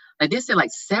book, they said like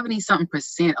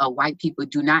 70-something% of white people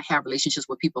do not have relationships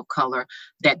with people of color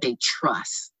that they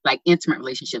trust, like intimate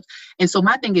relationships. And so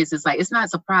my thing is, it's like, it's not a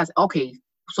surprise. Okay,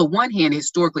 so one hand,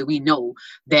 historically, we know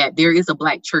that there is a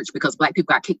Black church because Black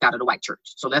people got kicked out of the white church.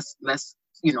 So let's go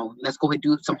ahead and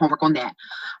do some homework on that.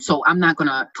 So I'm not going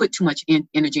to put too much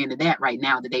energy into that right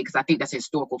now today, because I think that's a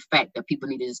historical fact that people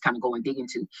need to just kind of go and dig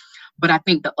into. But I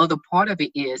think the other part of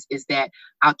it is that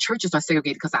our churches are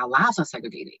segregated because our lives are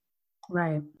segregated.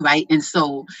 Right. And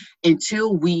so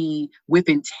until we, with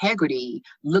integrity,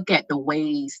 look at the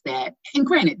ways that, and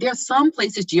granted, there are some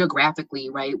places geographically,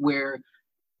 right, where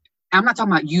I'm not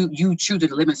talking about you choose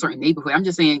to live in a certain neighborhood. I'm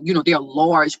just saying, there are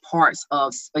large parts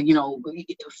of,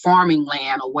 farming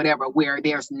land or whatever, where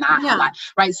there's not a lot.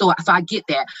 Right. So I get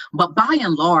that. But by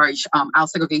and large, our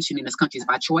segregation in this country is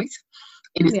by choice.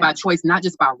 And it's by choice, not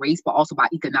just by race, but also by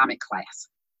economic class.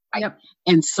 Right? Yep.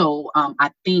 And so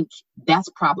I think that's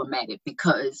problematic,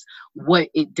 because what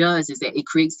it does is that it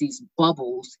creates these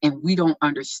bubbles, and we don't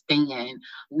understand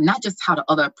not just how the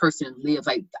other person lives,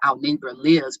 like our neighbor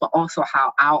lives, but also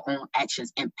how our own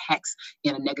actions impacts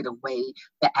in a negative way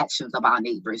the actions of our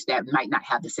neighbors that might not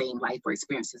have the same life or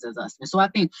experiences as us. And so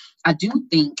I do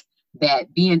think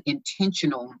that being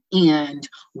intentional in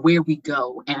where we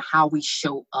go and how we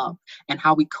show up and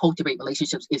how we cultivate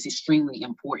relationships is extremely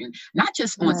important, not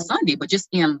just on Sunday, but just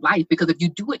in life. Because if you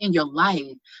do it in your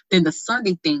life, then the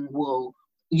Sunday thing will,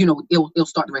 it'll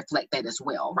start to reflect that as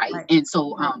well. Right. And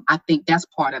so I think that's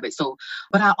part of it. So,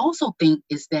 but I also think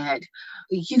is that,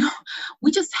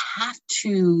 we just have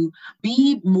to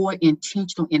be more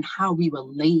intentional in how we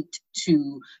relate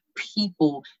to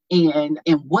people and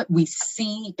what we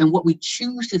see and what we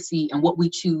choose to see and what we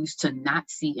choose to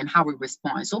not see and how we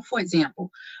respond. So for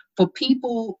example, for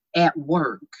people at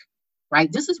work,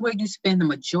 right? This is where you spend the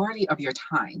majority of your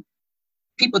time.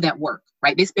 People that work,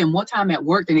 right? They spend more time at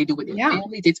work than they do with their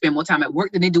family. They spend more time at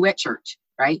work than they do at church,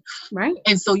 right? Right.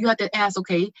 And so you have to ask,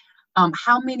 okay,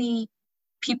 how many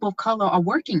people of color are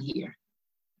working here?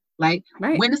 Like,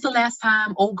 when is the last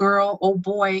time old girl, old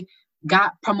boy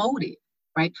got promoted,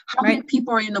 right? How many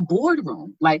people are in the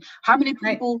boardroom? Like, how many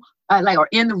people are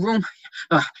in the room?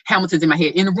 Hamilton's in my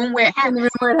head. In the room where it happens.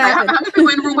 How many people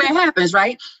in the room where it happens,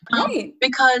 right?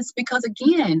 Because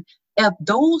again, if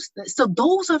those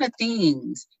are the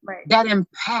things that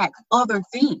impact other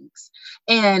things.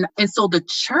 And so the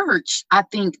church, I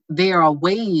think there are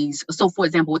ways. So for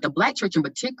example, with the Black church in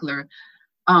particular,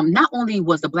 not only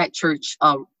was the Black church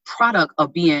a product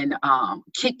of being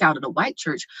kicked out of the white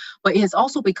church, but it has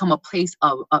also become a place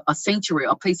of a sanctuary,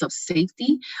 a place of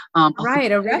safety, a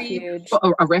refuge.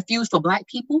 A refuge for Black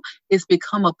people. It's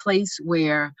become a place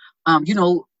where,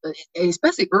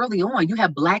 especially early on, you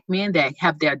have Black men that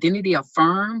have their identity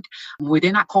affirmed, where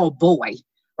they're not called boy.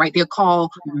 Right, they're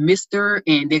called Mr.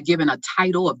 and they're given a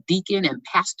title of deacon and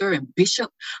pastor and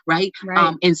bishop, right?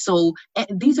 And so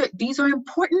these are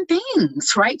important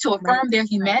things, right, to affirm their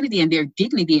humanity and their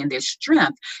dignity and their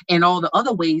strength and all the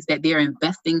other ways that they're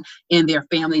investing in their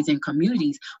families and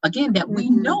communities. Again, that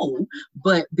we know,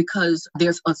 but because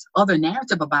there's other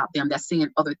narrative about them that's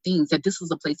saying other things, that this is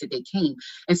a place that they came.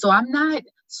 And so I'm not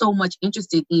so much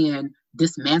interested in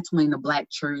dismantling the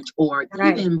Black church or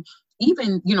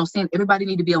even, saying everybody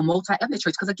need to be a multi-ethnic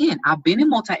church. Because again, I've been in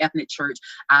multi-ethnic church.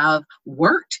 I've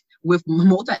worked with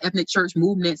multi-ethnic church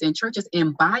movements and churches.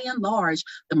 And by and large,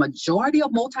 the majority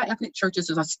of multi-ethnic churches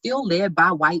are still led by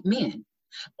white men.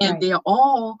 And they're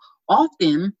all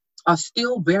often are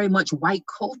still very much white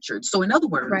cultured. So in other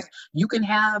words, you can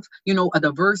have, a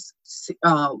diverse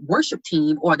worship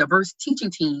team or a diverse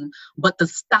teaching team, but the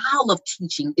style of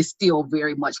teaching is still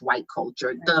very much white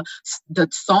culture. The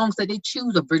songs that they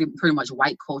choose are pretty much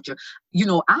white culture.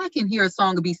 I can hear a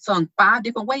song be sung 5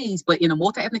 different ways, but in a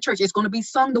multi-ethnic church, it's going to be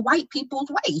sung the white people's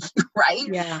way,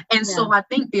 right? So I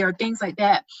think there are things like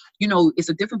that. It's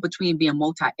a difference between being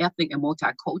multi-ethnic and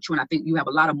multicultural. And I think you have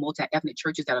a lot of multi-ethnic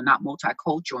churches that are not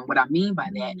multicultural. And what I mean by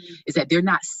that is that they're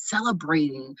not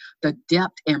celebrating the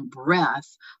depth and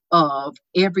breadth of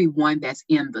everyone that's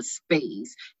in the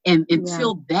space. And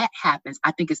until that happens,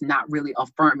 I think it's not really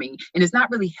affirming, and it's not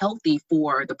really healthy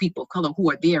for the people of color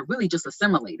who are there really just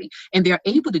assimilating. And they're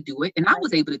able to do it. And I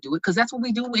was able to do it because that's what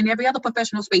we do in every other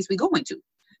professional space we go into.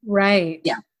 Right.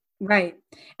 Yeah. Right.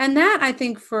 And that, I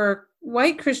think, for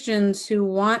white Christians who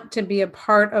want to be a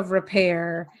part of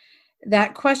repair,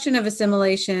 that question of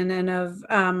assimilation and of,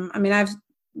 I've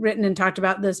written and talked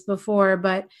about this before,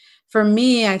 but for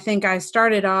me, I think I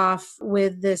started off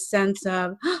with this sense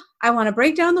of, I want to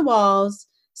break down the walls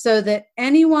so that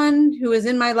anyone who is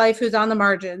in my life who's on the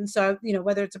margins, so,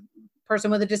 whether it's a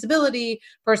person with a disability,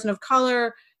 person of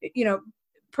color,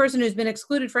 person who's been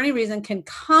excluded for any reason, can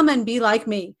come and be like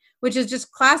me, which is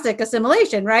just classic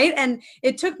assimilation, right? And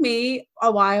it took me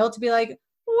a while to be like,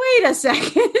 wait a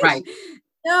second. Right.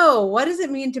 No, what does it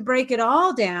mean to break it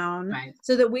all down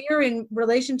so that we are in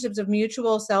relationships of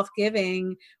mutual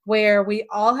self-giving where we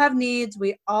all have needs,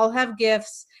 we all have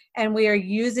gifts, and we are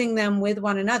using them with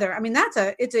one another? I mean,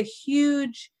 it's a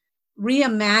huge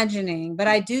reimagining, but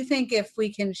I do think if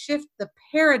we can shift the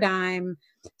paradigm,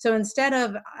 so instead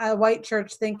of a white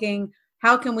church thinking,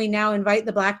 how can we now invite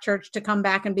the Black church to come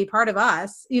back and be part of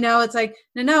us? It's like,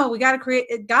 no, we got to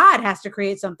create, God has to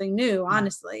create something new,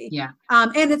 honestly. Yeah.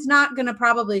 And it's not going to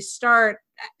probably start,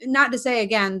 not to say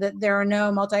again that there are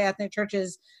no multi-ethnic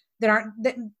churches that aren't,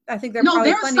 I think there are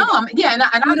probably plenty. No, there are some. Yeah. And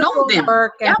I know them.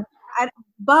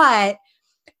 But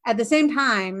at the same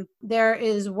time, there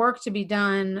is work to be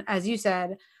done, as you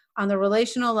said, on the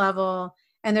relational level.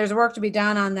 And there's work to be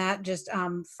done on that just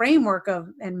framework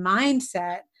and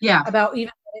mindset about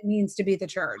even what it means to be the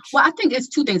church. Well, I think it's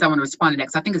 2 things I want to respond to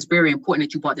next. I think it's very important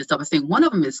that you brought this up. I think one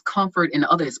of them is comfort and the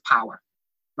other is power,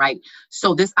 right?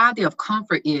 So this idea of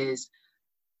comfort is,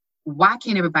 why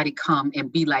can't everybody come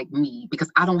and be like me?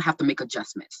 Because I don't have to make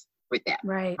adjustments with that.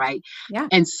 Right. Yeah.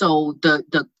 And so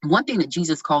the one thing that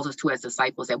Jesus calls us to as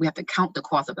disciples, that we have to count the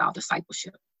cost of our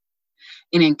discipleship.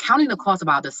 And in counting the cost of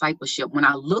our discipleship, when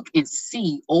I look and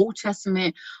see Old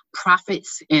Testament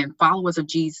prophets and followers of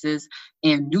Jesus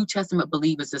and New Testament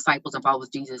believers, disciples and followers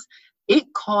of Jesus, it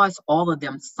costs all of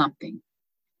them something,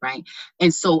 right?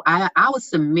 And so I would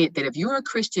submit that if you're a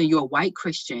Christian, you're a white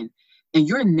Christian, and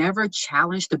you're never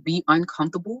challenged to be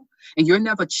uncomfortable, and you're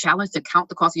never challenged to count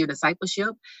the cost of your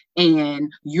discipleship,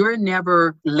 and you're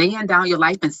never laying down your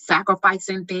life and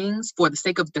sacrificing things for the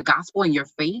sake of the gospel and your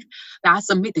faith, I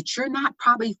submit that you're not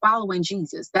probably following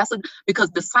Jesus. Because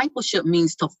discipleship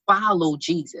means to follow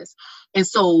Jesus. And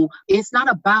so it's not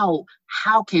about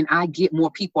how can I get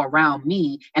more people around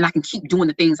me and I can keep doing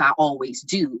the things I always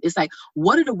do. It's like,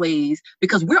 what are the ways,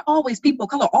 because we're always, people of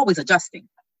color, always adjusting.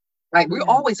 Right. We're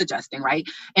always adjusting. Right.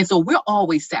 And so we're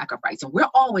always sacrificing. We're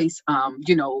always,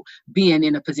 being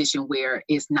in a position where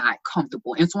it's not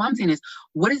comfortable. And so I'm saying is,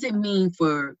 what does it mean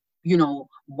for,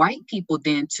 white people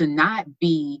then to not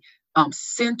be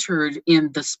centered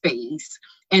in the space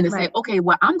and to say, okay,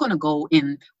 well, I'm going to go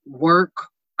and work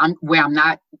where I'm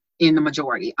not in the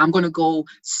majority. I'm going to go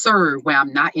serve where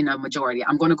I'm not in a majority.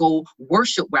 I'm going to go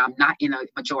worship where I'm not in a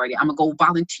majority. I'm going to go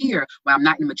volunteer where I'm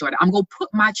not in the majority. I'm going to put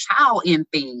my children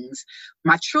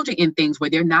in things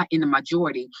where they're not in the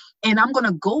majority. And I'm going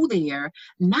to go there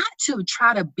not to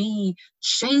try to be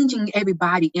changing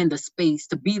everybody in the space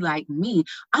to be like me.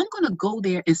 I'm going to go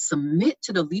there and submit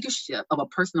to the leadership of a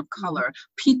person of color,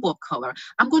 people of color.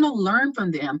 I'm going to learn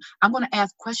from them. I'm going to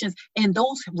ask questions. And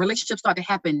those relationships start to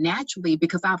happen naturally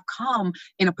because I've come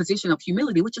in a position of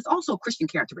humility, which is also a Christian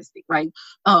characteristic, right?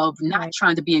 Of not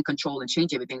trying to be in control and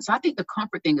change everything. So I think the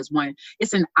comfort thing is when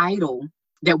it's an idol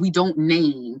that we don't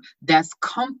name that's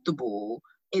comfortable,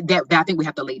 that I think we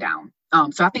have to lay down.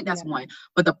 So I think that's one.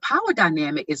 But the power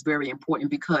dynamic is very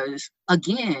important because,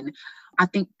 again, I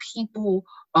think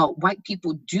white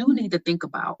people do need to think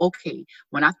about, okay,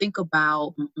 when I think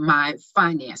about my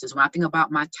finances, when I think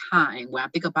about my time, when I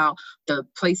think about the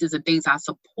places and things I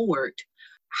support,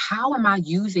 how am I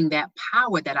using that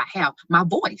power that I have, my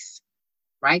voice,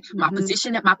 right? My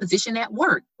position at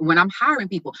work, when I'm hiring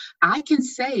people, I can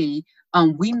say,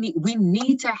 we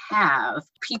need to have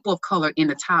people of color in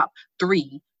the top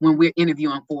 3 when we're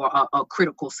interviewing for a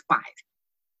critical spot.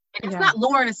 And it's not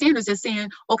Lauren Sanders that's saying,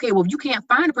 okay, well, if you can't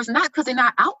find a person, not because they're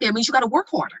not out there, it means you got to work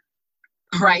harder.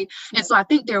 Right. And so I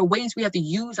think there are ways we have to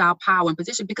use our power and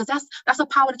position, because that's a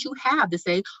power that you have to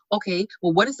say, okay,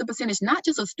 well, what is the percentage, not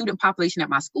just of student population at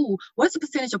my school, what is the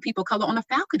percentage of people of color on the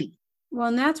faculty? Well,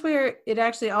 and that's where it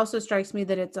actually also strikes me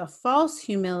that it's a false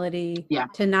humility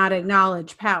to not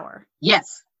acknowledge power.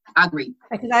 Yes, I agree.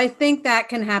 Because I think that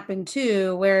can happen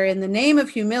too, where in the name of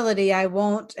humility, I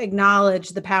won't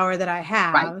acknowledge the power that I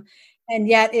have. Right. And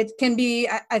yet it can be,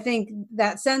 I think,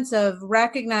 that sense of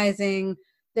recognizing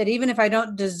that even if I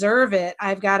don't deserve it,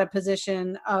 I've got a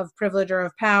position of privilege or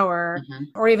of power,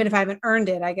 or even if I haven't earned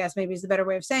it, I guess maybe is the better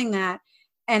way of saying that.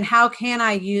 And how can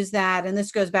I use that? And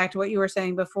this goes back to what you were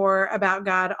saying before about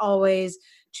God always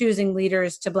choosing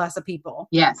leaders to bless a people.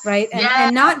 Yes. Right.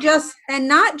 And not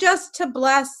just to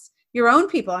bless your own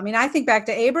people. I mean, I think back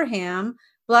to Abraham,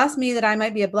 bless me that I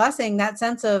might be a blessing, that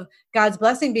sense of God's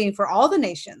blessing being for all the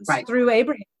nations through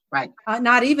Abraham. Right.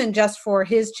 Not even just for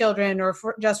his children or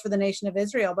just for the nation of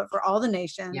Israel, but for all the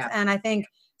nations. Yeah. And I think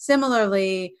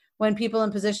similarly, when people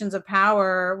in positions of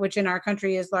power, which in our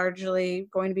country is largely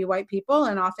going to be white people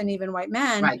and often even white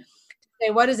men, say,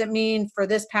 what does it mean for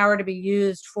this power to be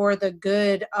used for the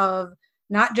good of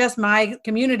not just my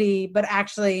community, but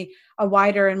actually a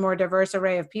wider and more diverse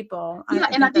array of people? Yeah,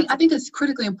 I think it's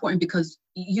critically important because,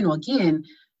 again,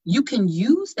 you can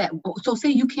use that. So say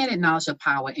you can acknowledge the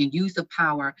power and use the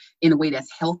power in a way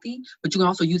that's healthy, but you can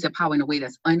also use that power in a way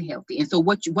that's unhealthy. And so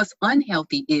what's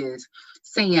unhealthy is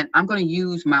saying, I'm going to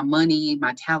use my money,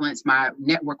 my talents, my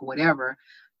network, whatever,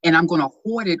 and I'm going to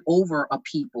hoard it over a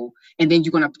people. And then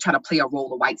you're going to try to play a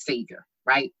role of white savior,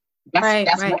 right?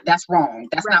 That's wrong.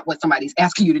 That's not what somebody's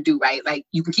asking you to do, right? Like,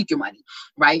 you can keep your money,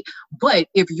 right? But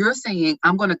if you're saying,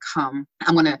 I'm going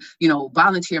to,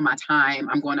 volunteer my time,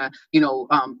 I'm going to,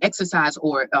 exercise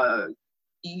or,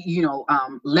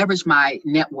 leverage my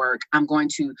network, I'm going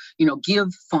to, give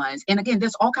funds. And again,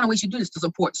 there's all kinds of ways you do this to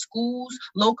support schools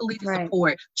locally, to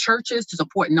support churches, to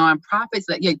support nonprofits,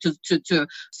 to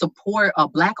support a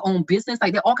Black-owned business.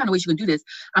 Like, there are all kinds of ways you can do this.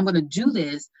 I'm going to do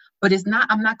this. But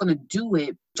I'm not going to do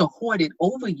it to hoard it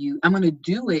over you. I'm going to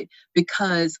do it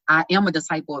because I am a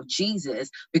disciple of Jesus,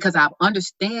 because I've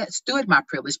understood my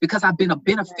privilege, because I've been a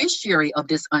beneficiary of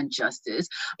this injustice.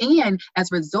 And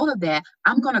as a result of that,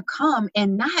 I'm going to come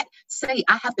and not say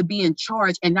I have to be in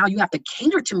charge and now you have to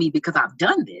cater to me because I've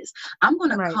done this. I'm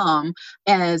going to come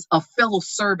as a fellow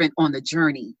servant on the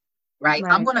journey. Right.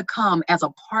 I'm going to come as a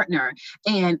partner.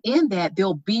 And in that,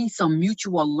 there'll be some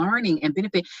mutual learning and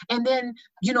benefit. And then,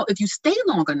 if you stay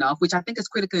long enough, which I think is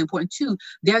critically important too,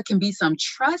 there can be some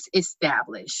trust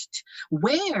established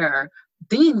where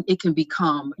then it can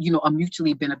become, a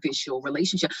mutually beneficial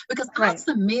relationship. Because I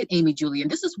submit, Amy Julie,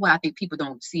 and this is what I think people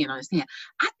don't see and understand.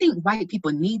 I think white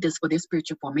people need this for their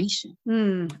spiritual formation.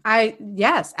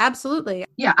 Yes, absolutely.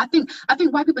 Yeah, I think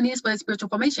white people need this for their spiritual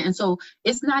formation. And so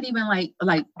it's not even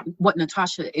like what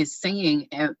Natasha is saying,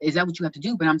 is that what you have to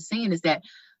do? But I'm saying is that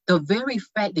the very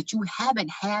fact that you haven't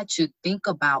had to think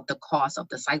about the cost of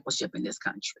discipleship in this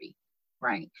country,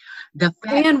 right?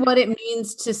 And what it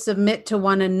means to submit to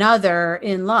one another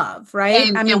in love,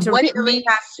 right? And to what it really means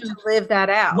to live that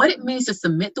out. What it means to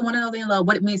submit to one another in love,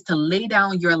 what it means to lay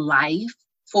down your life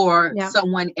for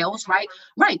someone else, right?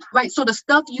 Right. So the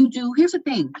stuff you do, here's the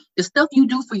thing, the stuff you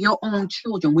do for your own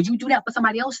children, would you do that for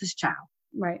somebody else's child?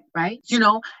 Right.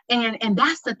 And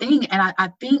that's the thing. And I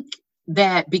think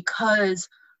that because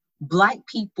Black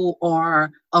people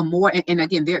are a more, and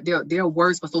again, there are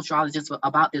words for sociologists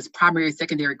about this, primary,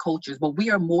 secondary cultures, but we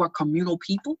are more communal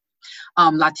people.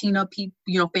 Latina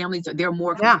people, families, they're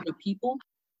more communal people.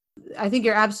 I think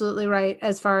you're absolutely right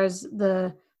as far as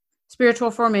the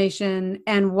spiritual formation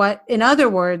and what, in other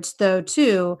words, though,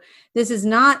 too,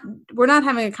 we're not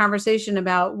having a conversation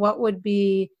about what would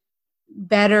be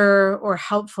better or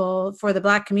helpful for the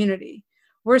Black community.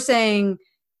 We're saying,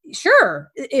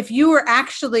 sure, if you were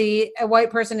actually a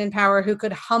white person in power who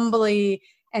could humbly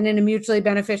and in a mutually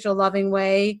beneficial, loving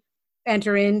way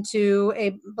enter into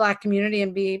a Black community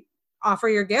and offer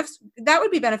your gifts, that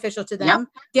would be beneficial to them. Yep.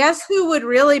 Guess who would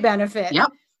really benefit?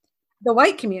 Yep. The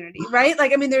white community, right?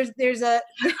 There's a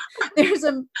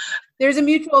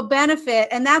mutual benefit.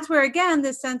 And that's where, again,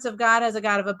 this sense of God as a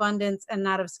God of abundance and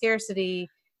not of scarcity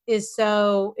is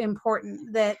so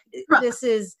important, that this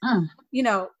is,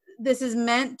 this is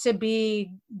meant to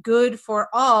be good for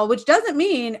all, which doesn't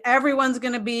mean everyone's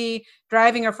going to be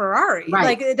driving a Ferrari. Right.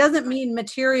 Like, it doesn't mean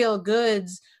material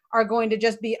goods are going to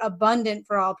just be abundant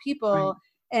for all people. Right.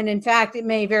 And in fact, it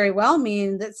may very well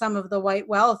mean that some of the white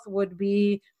wealth would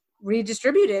be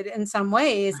redistributed in some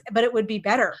ways, but it would be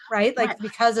better, right?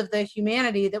 Because of the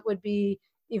humanity that would be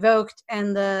evoked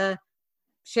and the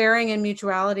sharing and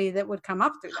mutuality that would come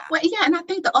up through that. Well, yeah, and I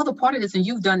think the other part of this, and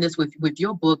you've done this with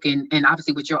your book and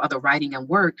obviously with your other writing and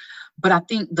work, but I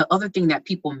think the other thing that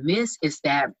people miss is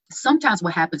that sometimes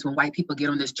what happens when white people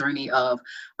get on this journey of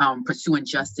pursuing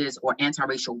justice or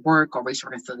anti-racial work or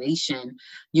racial reconciliation,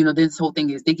 this whole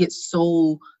thing is they get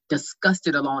so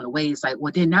disgusted along the way. It's like,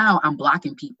 well, then now I'm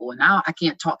blocking people and now I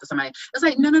can't talk to somebody. It's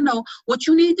like, no. What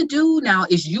you need to do now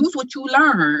is use what you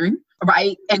learn,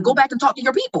 right? And go back and talk to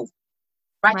your people.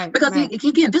 Right. Because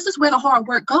again, this is where the hard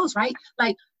work goes, right?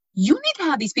 Like, you need to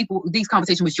have these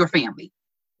conversations with your family,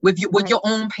 with your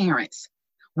own parents,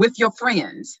 with your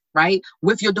friends, right?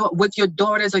 With your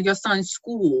daughters or your son's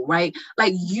school, right?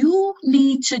 Like, you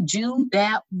need to do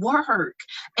that work.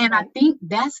 And I think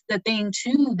that's the thing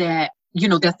too, that,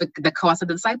 that's the cost of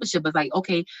the discipleship is like,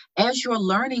 okay, as you're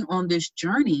learning on this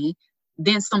journey,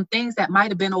 then some things that might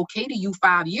have been okay to you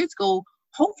 5 years ago,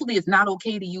 hopefully it's not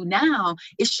okay to you now.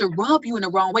 It should rub you in the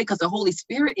wrong way because the Holy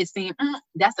Spirit is saying,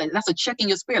 that's a check in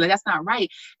your spirit. Like, that's not right.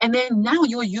 And then now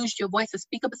you'll use your voice to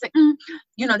speak up and say,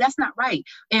 that's not right.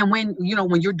 And when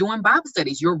you're doing Bible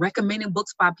studies, you're recommending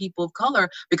books by people of color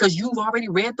because you've already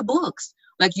read the books.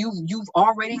 Like, you've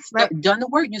already done the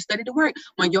work. You studied the work.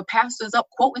 When your pastor's up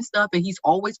quoting stuff and he's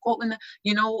always quoting,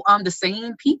 the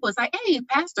same people. It's like, hey,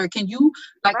 pastor, can you,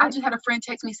 I just had a friend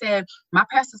text me, said, my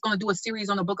pastor's going to do a series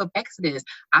on the book of Exodus.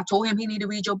 I told him he need to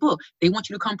read your book. They want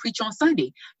you to come preach on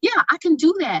Sunday. Yeah, I can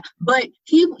do that. But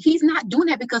he's not doing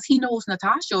that because he knows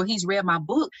Natasha or he's read my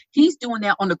book. He's doing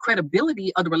that on the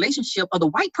credibility of the relationship of the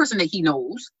white person that he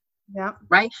knows. Yeah.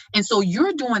 Right. And so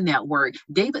you're doing that work.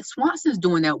 David Swanson's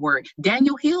doing that work.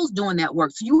 Daniel Hill's doing that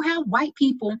work. So you have white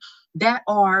people that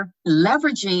are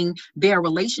leveraging their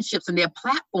relationships and their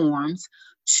platforms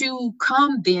to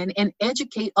come then and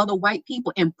educate other white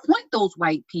people and point those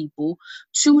white people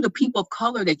to the people of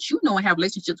color that and have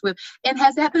relationships with. And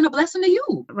has that been a blessing to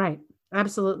you? Right.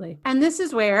 Absolutely. And this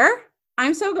is where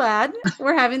I'm so glad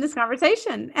we're having this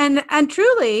conversation. And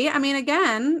truly,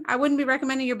 again, I wouldn't be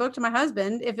recommending your book to my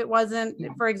husband if it wasn't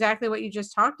for exactly what you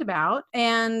just talked about.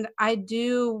 And I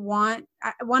do one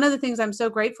of the things I'm so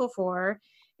grateful for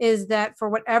is that for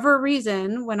whatever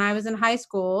reason, when I was in high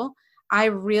school, I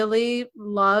really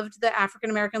loved the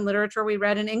African-American literature we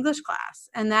read in English class.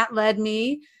 And that led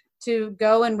me to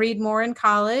go and read more in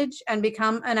college and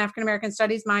become an African-American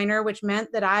studies minor, which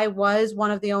meant that I was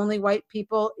one of the only white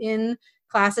people in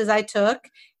classes I took,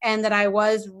 and that I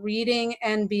was reading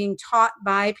and being taught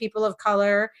by people of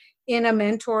color in a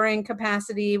mentoring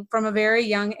capacity from a very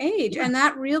young age. Yeah. And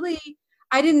that really,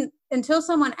 until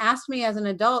someone asked me as an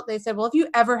adult, they said, well, have you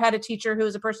ever had a teacher who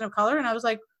was a person of color? And I was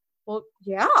like, well,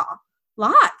 yeah,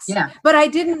 lots. Yeah. But I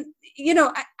didn't,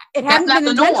 it hadn't been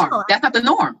intentional. That's not the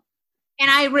norm. And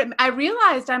I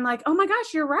realized, I'm like, oh my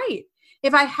gosh, you're right.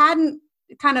 If I hadn't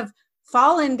kind of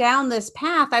fallen down this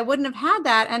path, I wouldn't have had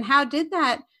that. And how did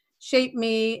that shape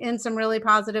me in some really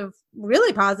positive,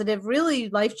 really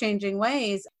life-changing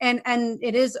ways? And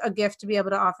it is a gift to be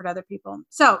able to offer to other people.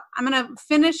 So I'm going to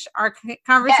finish our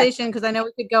conversation because I know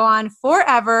we could go on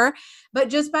forever, but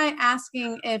just by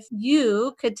asking if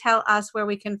you could tell us where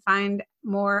we can find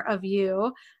more of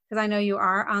you, because I know you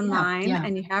are online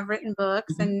and you have written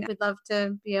books, and we'd love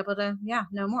to be able to,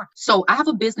 know more. So I have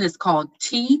a business called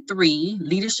T3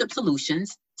 Leadership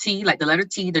Solutions. T, like the letter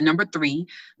T, the number 3,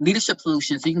 Leadership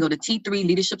Solutions. So you can go to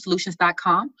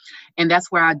t3leadershipsolutions.com, and that's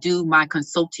where I do my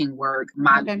consulting work,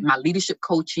 my leadership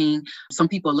coaching. Some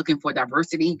people are looking for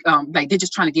diversity. Like they're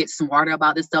just trying to get smarter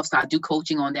about this stuff. So I do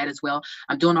coaching on that as well.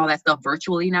 I'm doing all that stuff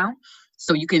virtually now.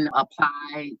 So you can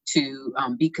apply to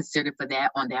be considered for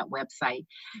that on that website.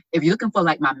 If you're looking for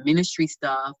like my ministry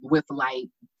stuff with like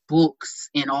books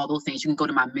and all those things, you can go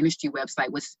to my ministry website,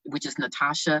 which is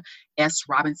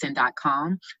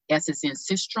natashasrobinson.com. S is in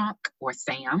Sistrunk or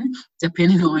Sam,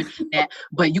 depending on that.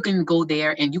 But you can go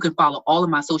there and you can follow all of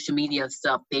my social media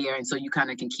stuff there. And so you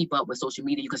kind of can keep up with social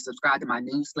media. You can subscribe to my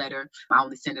newsletter. I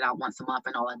only send it out once a month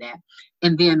and all of that.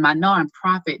 And then my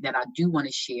nonprofit that I do want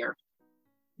to share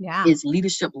is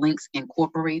Leadership Links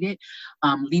Incorporated.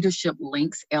 Leadership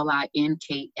Links,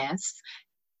 LINKS.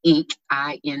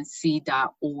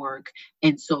 Inc.org.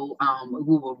 And so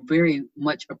we will very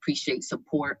much appreciate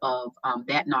support of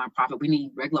that nonprofit. We need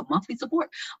regular monthly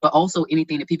support, but also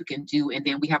anything that people can do. And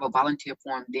then we have a volunteer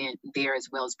form there as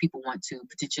well, as people want to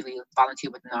potentially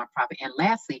volunteer with the nonprofit. And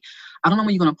lastly, I don't know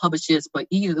when you're going to publish this, but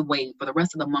either way, for the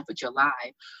rest of the month of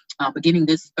July, beginning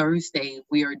this Thursday,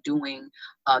 we are doing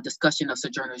a discussion of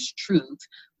Sojourner's Truth,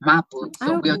 my book.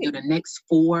 So we'll do the next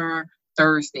 4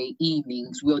 Thursday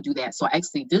evenings. We'll do that. So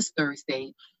actually this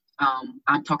Thursday,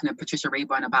 I'm talking to Patricia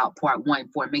Rayburn about part 1,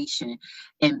 formation.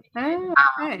 And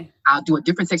I'll do a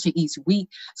different section each week.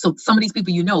 So some of these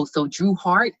people, so Drew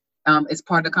Hart is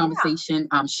part of the conversation.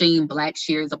 Shane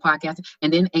Blackshear is a podcast.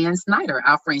 And then Ann Snyder,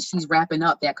 our friend, she's wrapping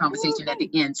up that conversation at the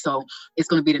end. So it's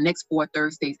going to be the next 4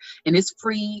 Thursdays. And it's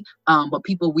free, but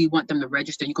we want them to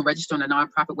register. You can register on the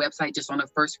nonprofit website, just on the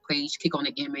first page, click on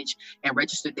the image and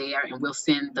register there. And we'll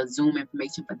send the Zoom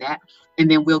information for that. And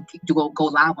then we'll go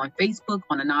live on Facebook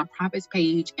on the nonprofits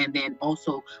page. And then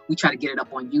also we try to get it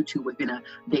up on YouTube within a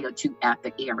day or 2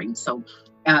 after airing. So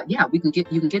you can get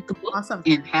the book. Awesome.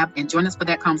 and join us for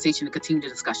that conversation to continue the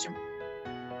discussion.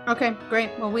 Okay,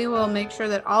 great. Well, we will make sure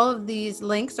that all of these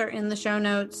links are in the show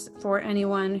notes for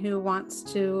anyone who wants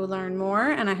to learn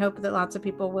more. And I hope that lots of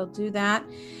people will do that.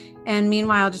 And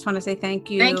meanwhile, I just want to say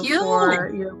thank you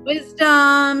for your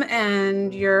wisdom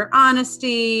and your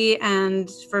honesty and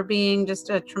for being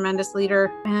just a tremendous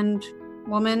leader and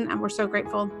woman, and we're so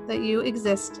grateful that you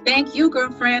exist. Thank you,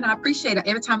 girlfriend. I appreciate it.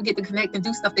 Every time we get to connect and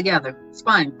do stuff together, it's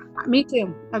fun. Me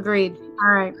too. Agreed.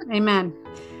 All right. Amen.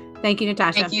 Thank you,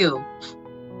 Natasha. Thank you.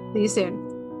 See you soon.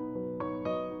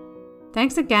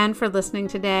 Thanks again for listening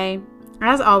today.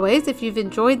 As always, if you've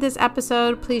enjoyed this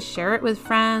episode, please share it with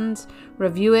friends,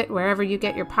 review it wherever you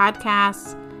get your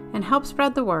podcasts, and help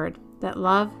spread the word that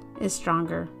love is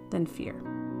stronger than fear.